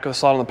be back of the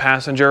slot on the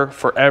passenger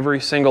for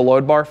every single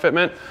load bar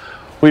fitment.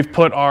 We've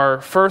put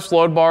our first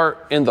load bar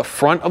in the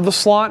front of the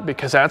slot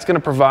because that's going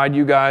to provide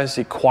you guys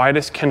the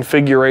quietest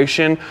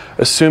configuration,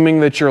 assuming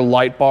that your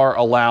light bar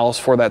allows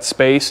for that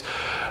space.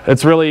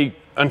 It's really,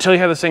 until you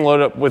have this thing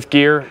loaded up with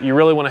gear, you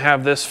really want to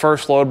have this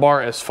first load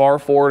bar as far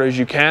forward as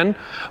you can,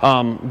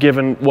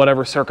 given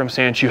whatever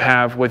circumstance you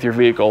have with your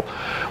vehicle.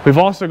 We've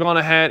also gone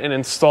ahead and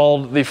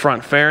installed the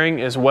front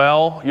fairing as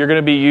well. You're going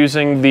to be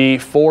using the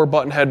 4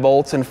 button head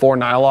bolts and 4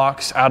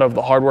 nylocks out of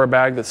the hardware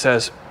bag that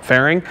says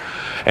fairing.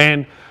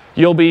 And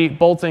you'll be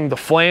bolting the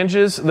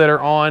flanges that are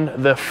on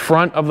the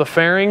front of the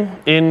fairing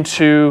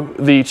into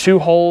the 2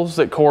 holes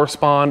that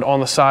correspond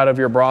on the side of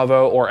your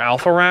Bravo or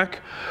Alpha rack.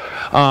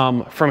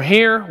 From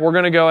here, we're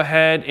going to go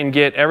ahead and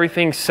get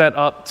everything set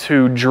up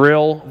to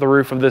drill the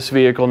roof of this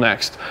vehicle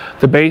next.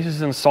 The base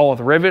is installed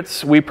with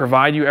rivets. We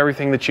provide you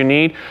everything that you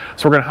need.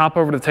 So we're going to hop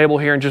over to the table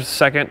here in just a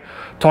second,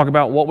 talk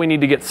about what we need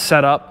to get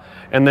set up,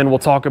 and then we'll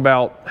talk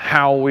about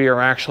how we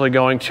are actually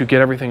going to get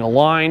everything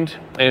aligned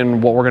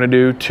and what we're going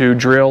to do to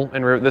drill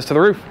and rivet this to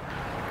the roof.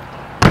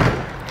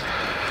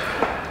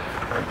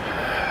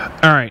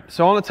 All right,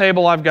 so on the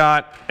table I've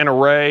got an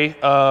array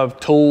of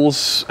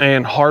tools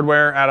and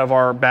hardware out of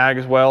our bag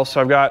as well.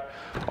 So I've got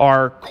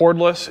our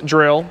cordless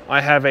drill. I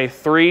have a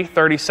 3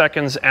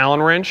 30-seconds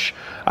Allen wrench.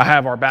 I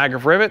have our bag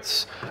of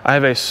rivets. I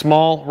have a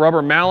small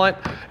rubber mallet,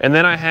 and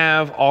then I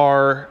have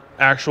our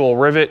actual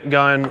rivet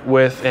gun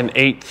with an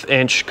 1/8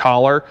 inch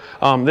collar.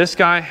 This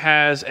guy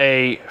has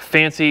a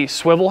fancy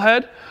swivel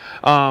head.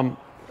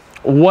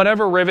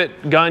 Whatever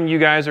rivet gun you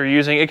guys are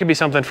using, it could be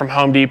something from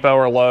Home Depot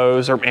or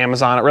Lowe's or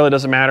Amazon, it really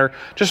doesn't matter.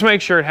 Just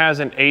make sure it has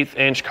an 1/8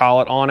 inch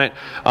collet on it.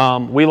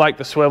 We like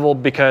the swivel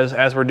because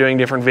as we're doing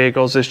different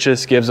vehicles, this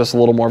just gives us a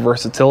little more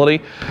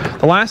versatility.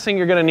 The last thing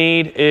you're gonna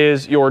need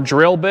is your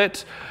drill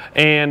bit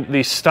and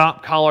the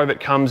stop collar that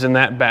comes in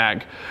that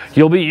bag.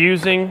 You'll be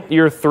using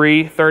your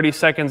 3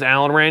 30-seconds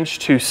Allen wrench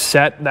to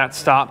set that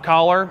stop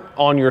collar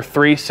on your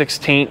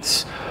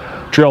 3/16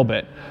 drill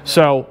bit.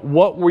 So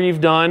what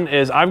we've done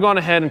is I've gone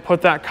ahead and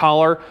put that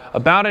collar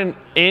about an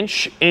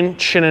inch and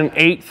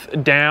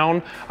 1/8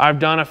 down. I've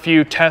done a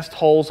few test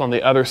holes on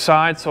the other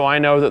side, so I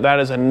know that that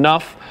is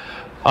enough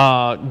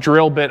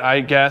drill bit,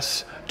 I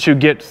guess, to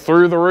get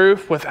through the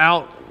roof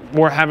without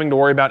having to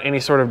worry about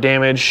any sort of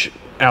damage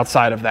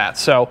outside of that.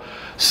 So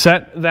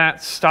set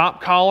that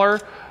stop collar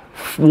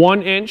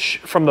 1 inch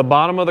from the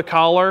bottom of the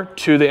collar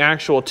to the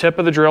actual tip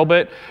of the drill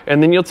bit,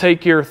 and then you'll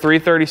take your 3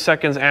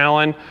 30-seconds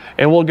Allen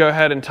and we'll go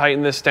ahead and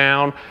tighten this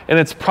down. And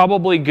it's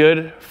probably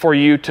good for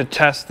you to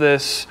test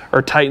this,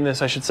 or tighten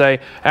this I should say,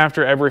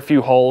 after every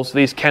few holes.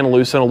 These can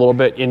loosen a little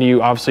bit and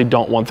you obviously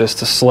don't want this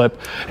to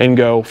slip and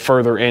go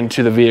further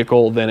into the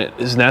vehicle than it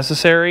is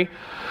necessary.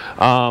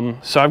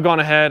 So I've gone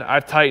ahead,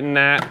 I've tightened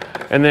that,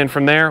 and then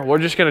from there we're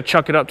just going to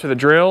chuck it up to the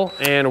drill,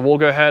 and we'll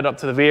go ahead up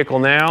to the vehicle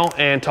now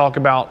and talk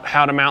about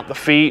how to mount the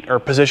feet, or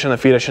position the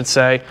feet I should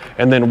say,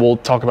 and then we'll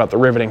talk about the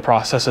riveting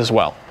process as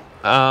well.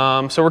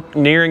 So we're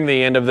nearing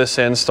the end of this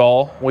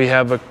install. We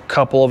have a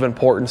couple of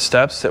important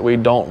steps that we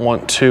don't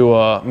want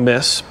to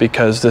miss,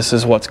 because this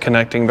is what's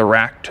connecting the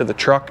rack to the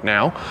truck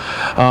now.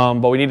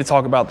 But we need to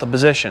talk about the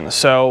position.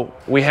 So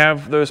we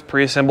have those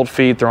pre-assembled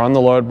feet, they're on the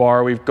load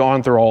bar. We've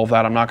gone through all of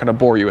that. I'm not going to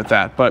bore you with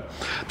that, but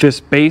this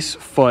base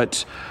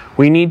foot,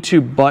 we need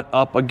to butt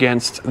up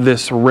against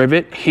this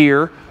rivet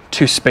here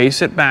to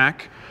space it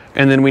back.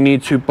 And then we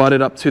need to butt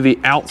it up to the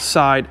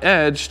outside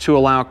edge to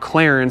allow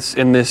clearance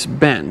in this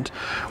bend.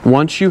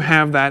 Once you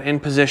have that in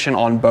position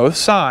on both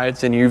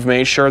sides and you've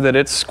made sure that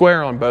it's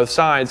square on both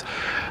sides,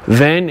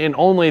 then and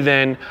only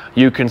then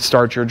you can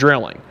start your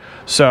drilling.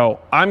 So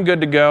I'm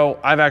good to go.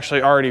 I've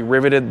actually already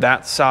riveted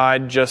that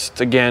side just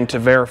again to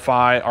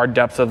verify our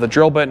depth of the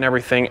drill bit and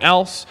everything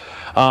else.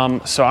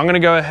 So I'm going to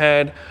go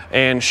ahead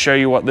and show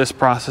you what this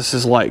process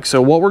is like.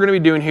 So what we're going to be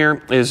doing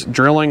here is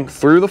drilling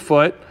through the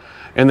foot,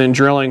 and then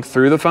drilling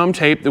through the foam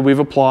tape that we've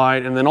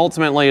applied, and then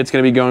ultimately it's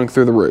going to be going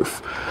through the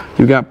roof.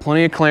 You've got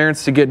plenty of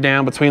clearance to get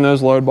down between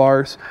those load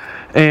bars.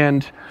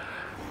 And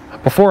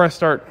before I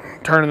start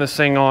turning this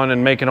thing on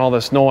and making all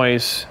this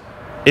noise,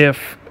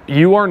 if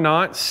you are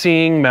not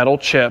seeing metal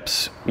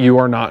chips, you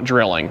are not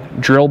drilling.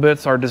 Drill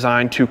bits are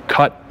designed to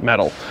cut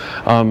metal.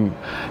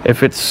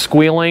 If it's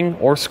squealing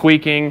or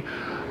squeaking,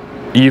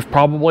 you've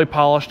probably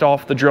polished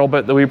off the drill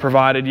bit that we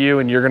provided you,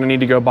 and you're going to need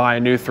to go buy a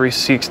new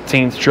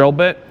 3/16 drill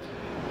bit.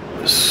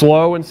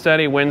 Slow and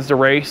steady wins the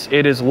race.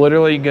 It is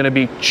literally going to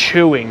be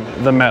chewing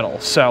the metal.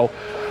 So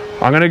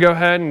I'm going to go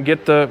ahead and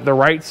get the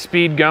right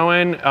speed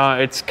going.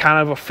 It's kind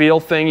of a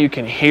feel thing. You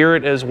can hear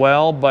it as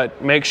well,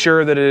 but make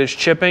sure that it is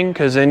chipping,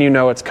 because then you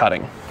know it's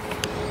cutting.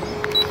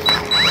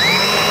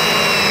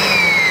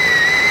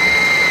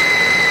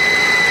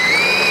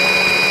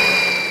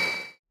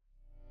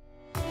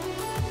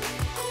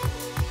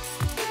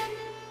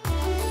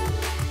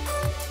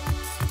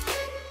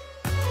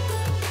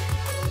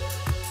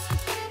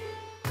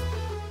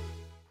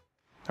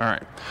 All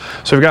right,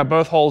 so we've got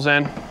both holes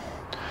in.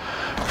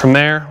 From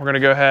there, we're gonna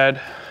go ahead,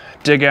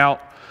 dig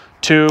out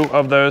 2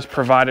 of those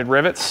provided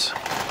rivets.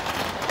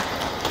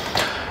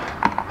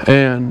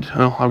 And,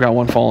 oh, I've got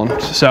one falling.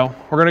 So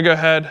we're gonna go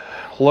ahead,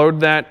 load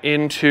that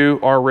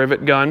into our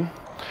rivet gun.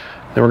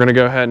 Then we're gonna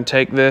go ahead and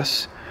take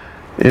this,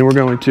 and we're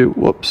going to,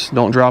 whoops,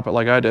 don't drop it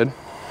like I did.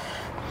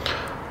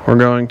 We're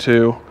going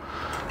to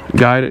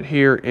guide it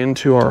here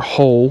into our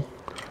hole.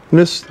 And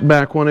this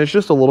back one is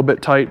just a little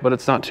bit tight, but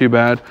it's not too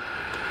bad.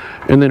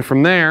 And then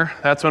from there,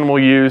 that's when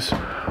we'll use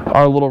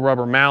our little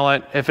rubber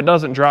mallet. If it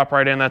doesn't drop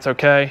right in, that's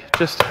okay.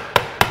 Just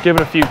give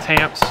it a few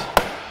tamps.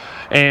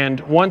 And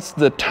once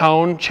the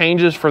tone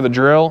changes for the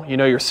drill, you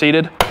know you're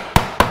seated.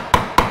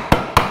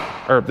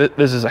 Or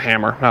this is a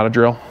hammer, not a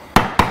drill.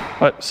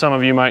 But some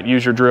of you might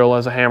use your drill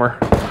as a hammer.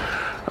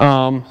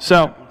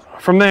 So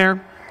from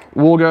there,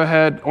 we'll go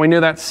ahead, we know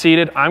that's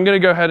seated. I'm gonna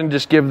go ahead and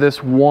just give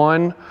this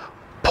one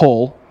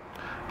pull,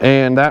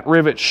 and that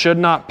rivet should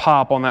not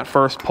pop on that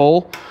first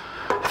pull.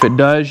 If it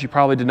does, you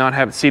probably did not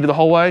have it seated the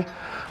whole way.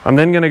 I'm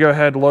then gonna go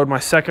ahead and load my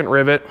second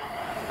rivet,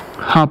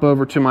 hop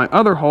over to my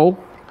other hole,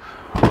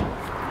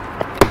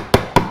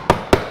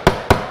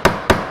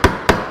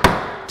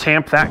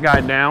 tamp that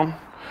guy down.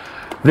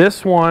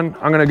 This one,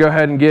 I'm gonna go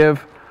ahead and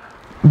give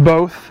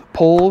both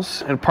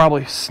pulls and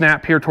probably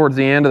snap here towards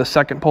the end of the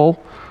second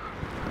pull.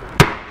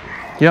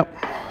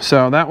 Yep,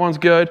 so that one's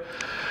good.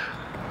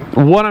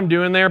 What I'm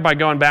doing there by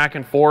going back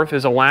and forth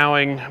is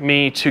allowing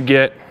me to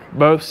get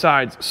both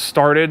sides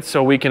started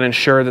so we can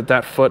ensure that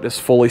that foot is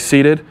fully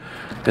seated.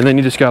 And then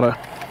you just gotta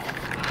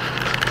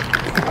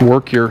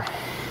work your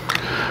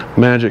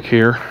magic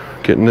here,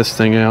 getting this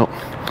thing out.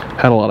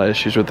 Had a lot of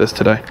issues with this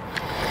today.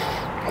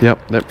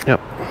 Yep,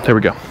 there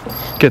we go.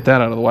 Get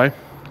that out of the way.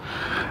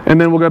 And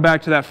then we'll go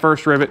back to that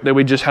first rivet that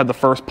we just had the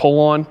first pull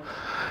on,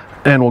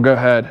 and we'll go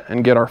ahead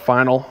and get our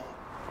final.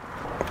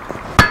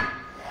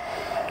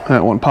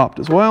 That one popped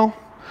as well.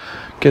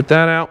 Get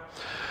that out.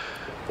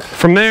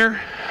 From there,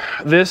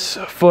 this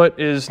foot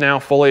is now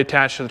fully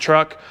attached to the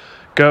truck.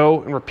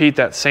 Go and repeat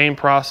that same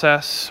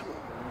process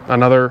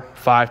another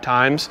 5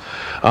 times.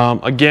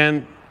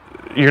 Again,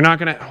 you're not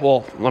gonna,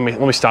 well, let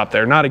me stop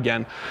there, not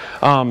again.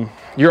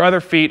 Your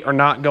other feet are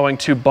not going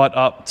to butt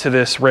up to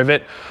this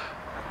rivet.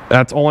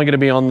 That's only gonna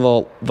be on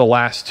the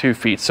last 2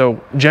 feet.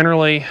 So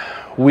generally,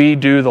 we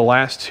do the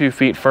last 2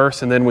 feet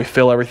first, and then we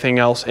fill everything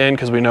else in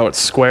because we know it's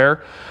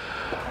square.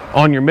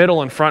 On your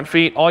middle and front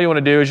feet, all you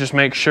wanna do is just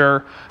make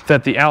sure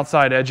that the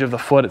outside edge of the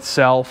foot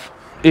itself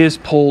is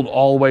pulled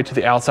all the way to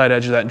the outside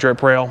edge of that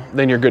drip rail.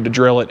 Then you're good to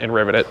drill it and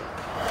rivet it.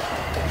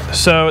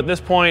 So at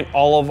this point,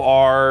 all of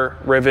our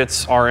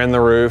rivets are in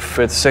the roof.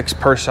 It's 6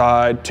 per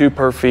side, 2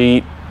 per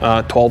feet,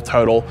 12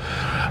 total.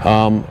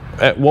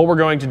 What we're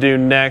going to do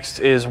next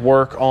is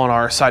work on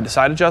our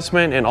side-to-side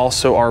adjustment and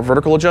also our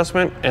vertical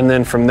adjustment. And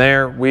then from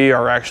there, we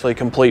are actually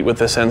complete with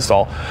this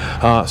install.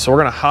 So we're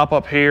gonna hop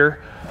up here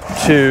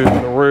to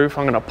the roof.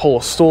 I'm gonna pull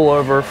a stool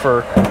over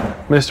for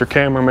Mr.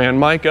 Cameraman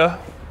Micah.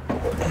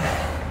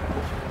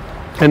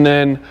 And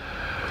then,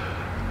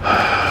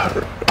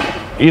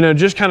 you know,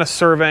 just kind of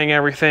surveying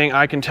everything,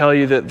 I can tell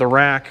you that the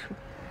rack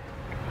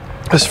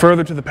is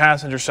further to the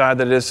passenger side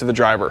than it is to the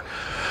driver.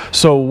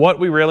 So what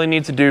we really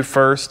need to do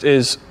first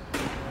is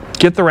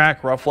get the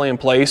rack roughly in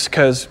place,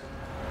 because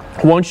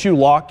once you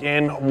lock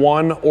in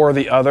one or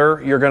the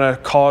other, you're gonna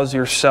cause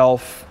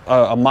yourself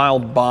a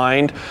mild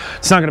bind.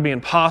 It's not gonna be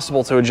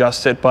impossible to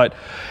adjust it, but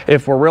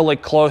if we're really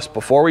close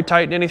before we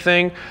tighten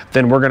anything,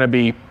 then we're gonna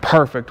be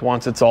perfect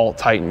once it's all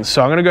tightened.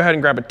 So I'm gonna go ahead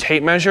and grab a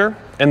tape measure,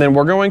 and then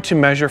we're going to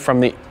measure from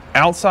the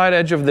outside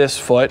edge of this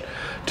foot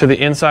to the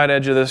inside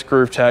edge of this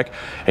groove tech,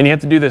 and you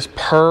have to do this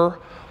per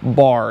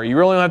bar. You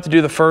really don't have to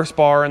do the first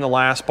bar and the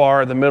last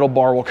bar. The middle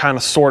bar will kind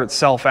of sort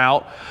itself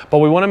out, but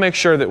we want to make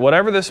sure that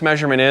whatever this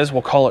measurement is,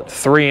 we'll call it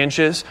 3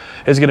 inches,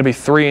 is going to be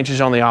 3 inches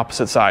on the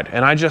opposite side.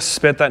 And I just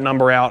spit that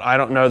number out. I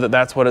don't know that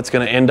that's what it's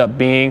going to end up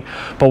being,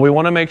 but we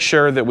want to make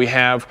sure that we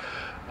have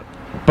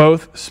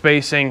both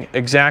spacing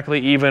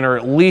exactly even, or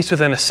at least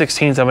within a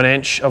 1/16 of an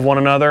inch of one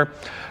another.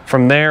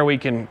 From there, we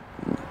can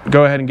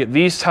go ahead and get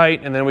these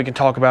tight, and then we can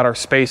talk about our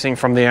spacing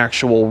from the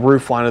actual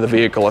roof line of the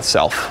vehicle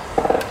itself.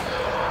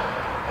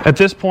 At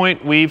this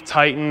point, we've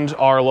tightened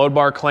our load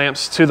bar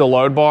clamps to the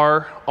load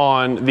bar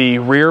on the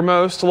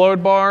rearmost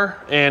load bar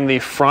and the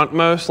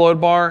frontmost load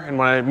bar. And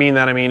when I mean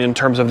that, I mean in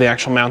terms of the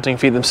actual mounting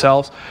feet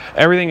themselves.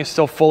 Everything is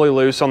still fully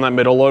loose on that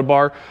middle load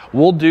bar.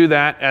 We'll do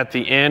that at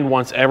the end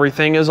once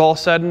everything is all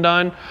said and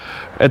done.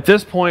 At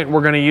this point,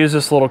 we're going to use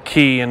this little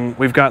key, and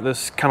we've got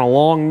this kind of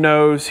long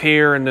nose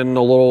here and then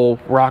the little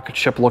rocket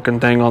ship looking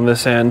thing on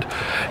this end.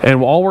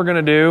 And all we're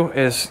going to do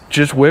is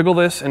just wiggle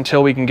this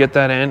until we can get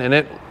that in, and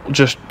it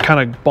just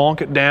kind of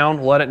bonk it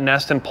down, let it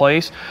nest in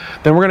place.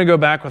 Then we're going to go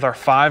back with our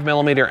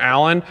 5mm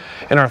Allen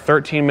and our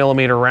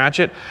 13mm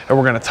ratchet, and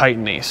we're going to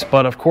tighten these.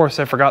 But of course,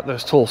 I forgot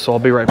those tools, so I'll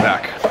be right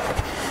back.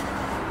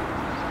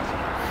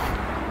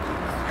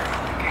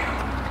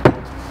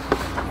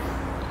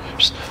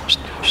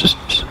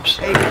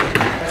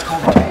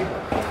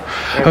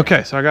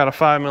 Okay, so I got a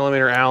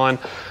 5mm Allen,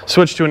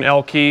 switched to an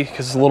L key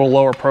because it's a little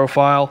lower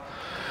profile,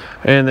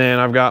 and then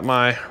I've got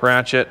my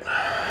ratchet.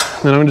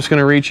 Then I'm just going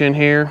to reach in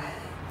here,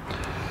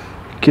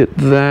 get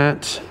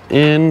that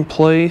in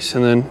place,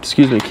 and then,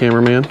 excuse me,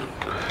 cameraman.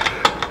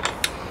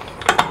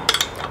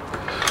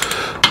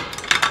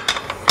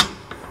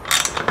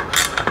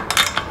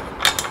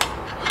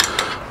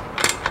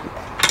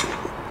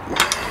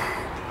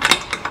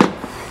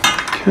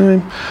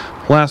 Okay,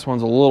 last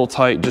one's a little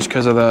tight just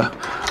because of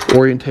the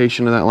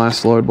orientation of that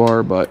last load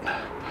bar, but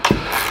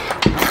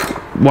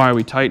why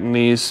we tighten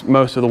these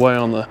most of the way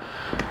on the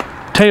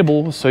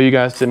table so you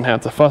guys didn't have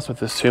to fuss with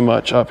this too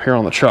much up here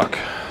on the truck.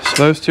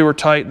 So those two are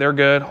tight, they're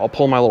good. I'll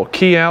pull my little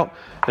key out,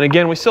 and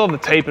again, we still have the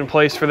tape in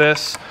place for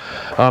this.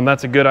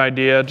 That's a good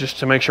idea just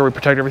to make sure we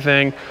protect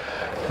everything.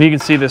 You can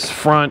see this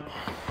front,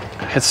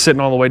 it's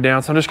sitting all the way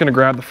down, so I'm just going to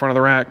grab the front of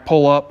the rack,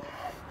 pull up,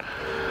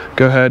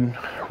 go ahead,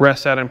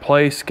 rest that in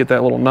place, get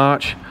that little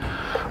notch,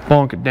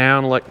 bonk it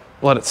down, let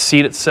it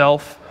seat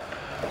itself.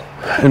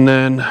 And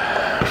then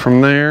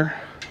from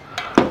there,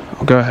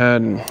 I'll go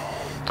ahead and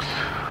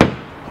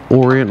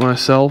orient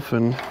myself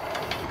and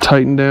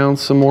tighten down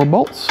some more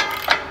bolts.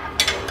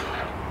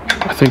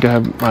 I think I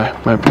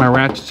have my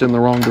ratchets in the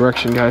wrong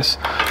direction, guys.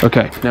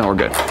 Okay, now we're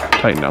good.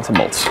 Tighten down some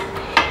bolts.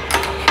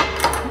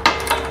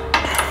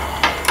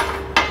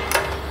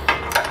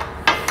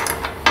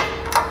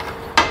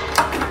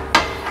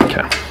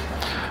 Okay,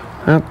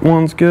 that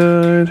one's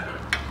good.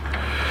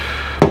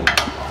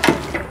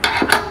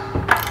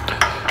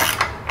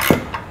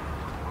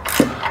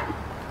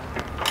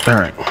 All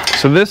right,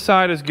 so this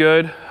side is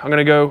good. I'm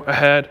gonna go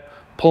ahead,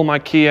 pull my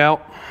key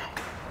out.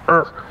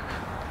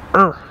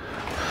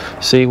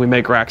 See, we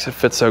make racks that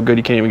fit so good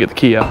you can't even get the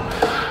key out.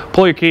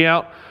 Pull your key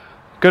out,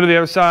 go to the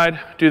other side,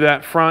 do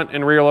that front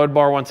and rear load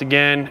bar once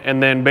again,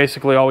 and then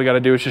basically all we gotta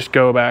do is just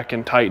go back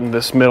and tighten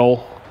this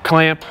middle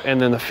clamp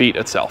and then the feet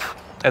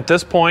itself. At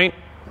this point,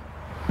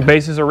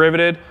 bases are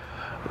riveted,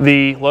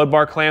 the load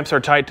bar clamps are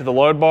tight to the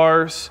load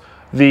bars,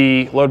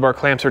 the load bar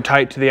clamps are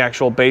tight to the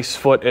actual base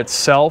foot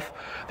itself.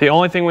 The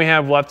only thing we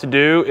have left to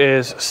do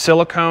is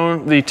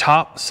silicone the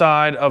top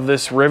side of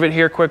this rivet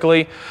here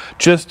quickly,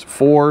 just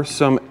for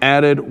some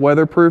added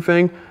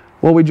weatherproofing.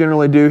 What we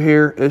generally do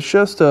here is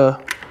just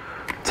a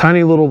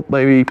tiny little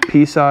maybe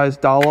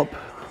pea-sized dollop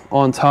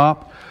on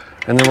top,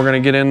 and then we're gonna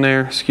get in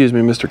there, excuse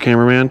me, Mr.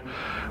 Cameraman,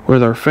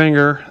 with our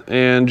finger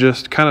and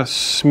just kind of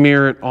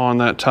smear it on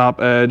that top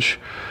edge,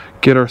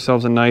 get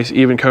ourselves a nice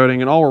even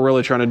coating. And all we're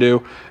really trying to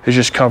do is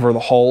just cover the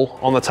hole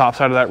on the top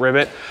side of that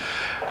rivet.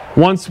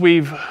 Once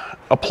we've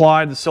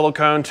applied the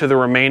silicone to the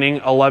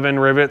remaining 11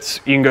 rivets,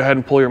 you can go ahead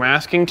and pull your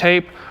masking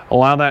tape,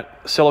 allow that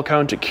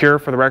silicone to cure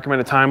for the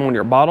recommended time on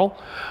your bottle,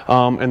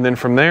 and then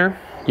from there,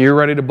 you're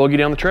ready to boogie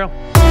down the trail.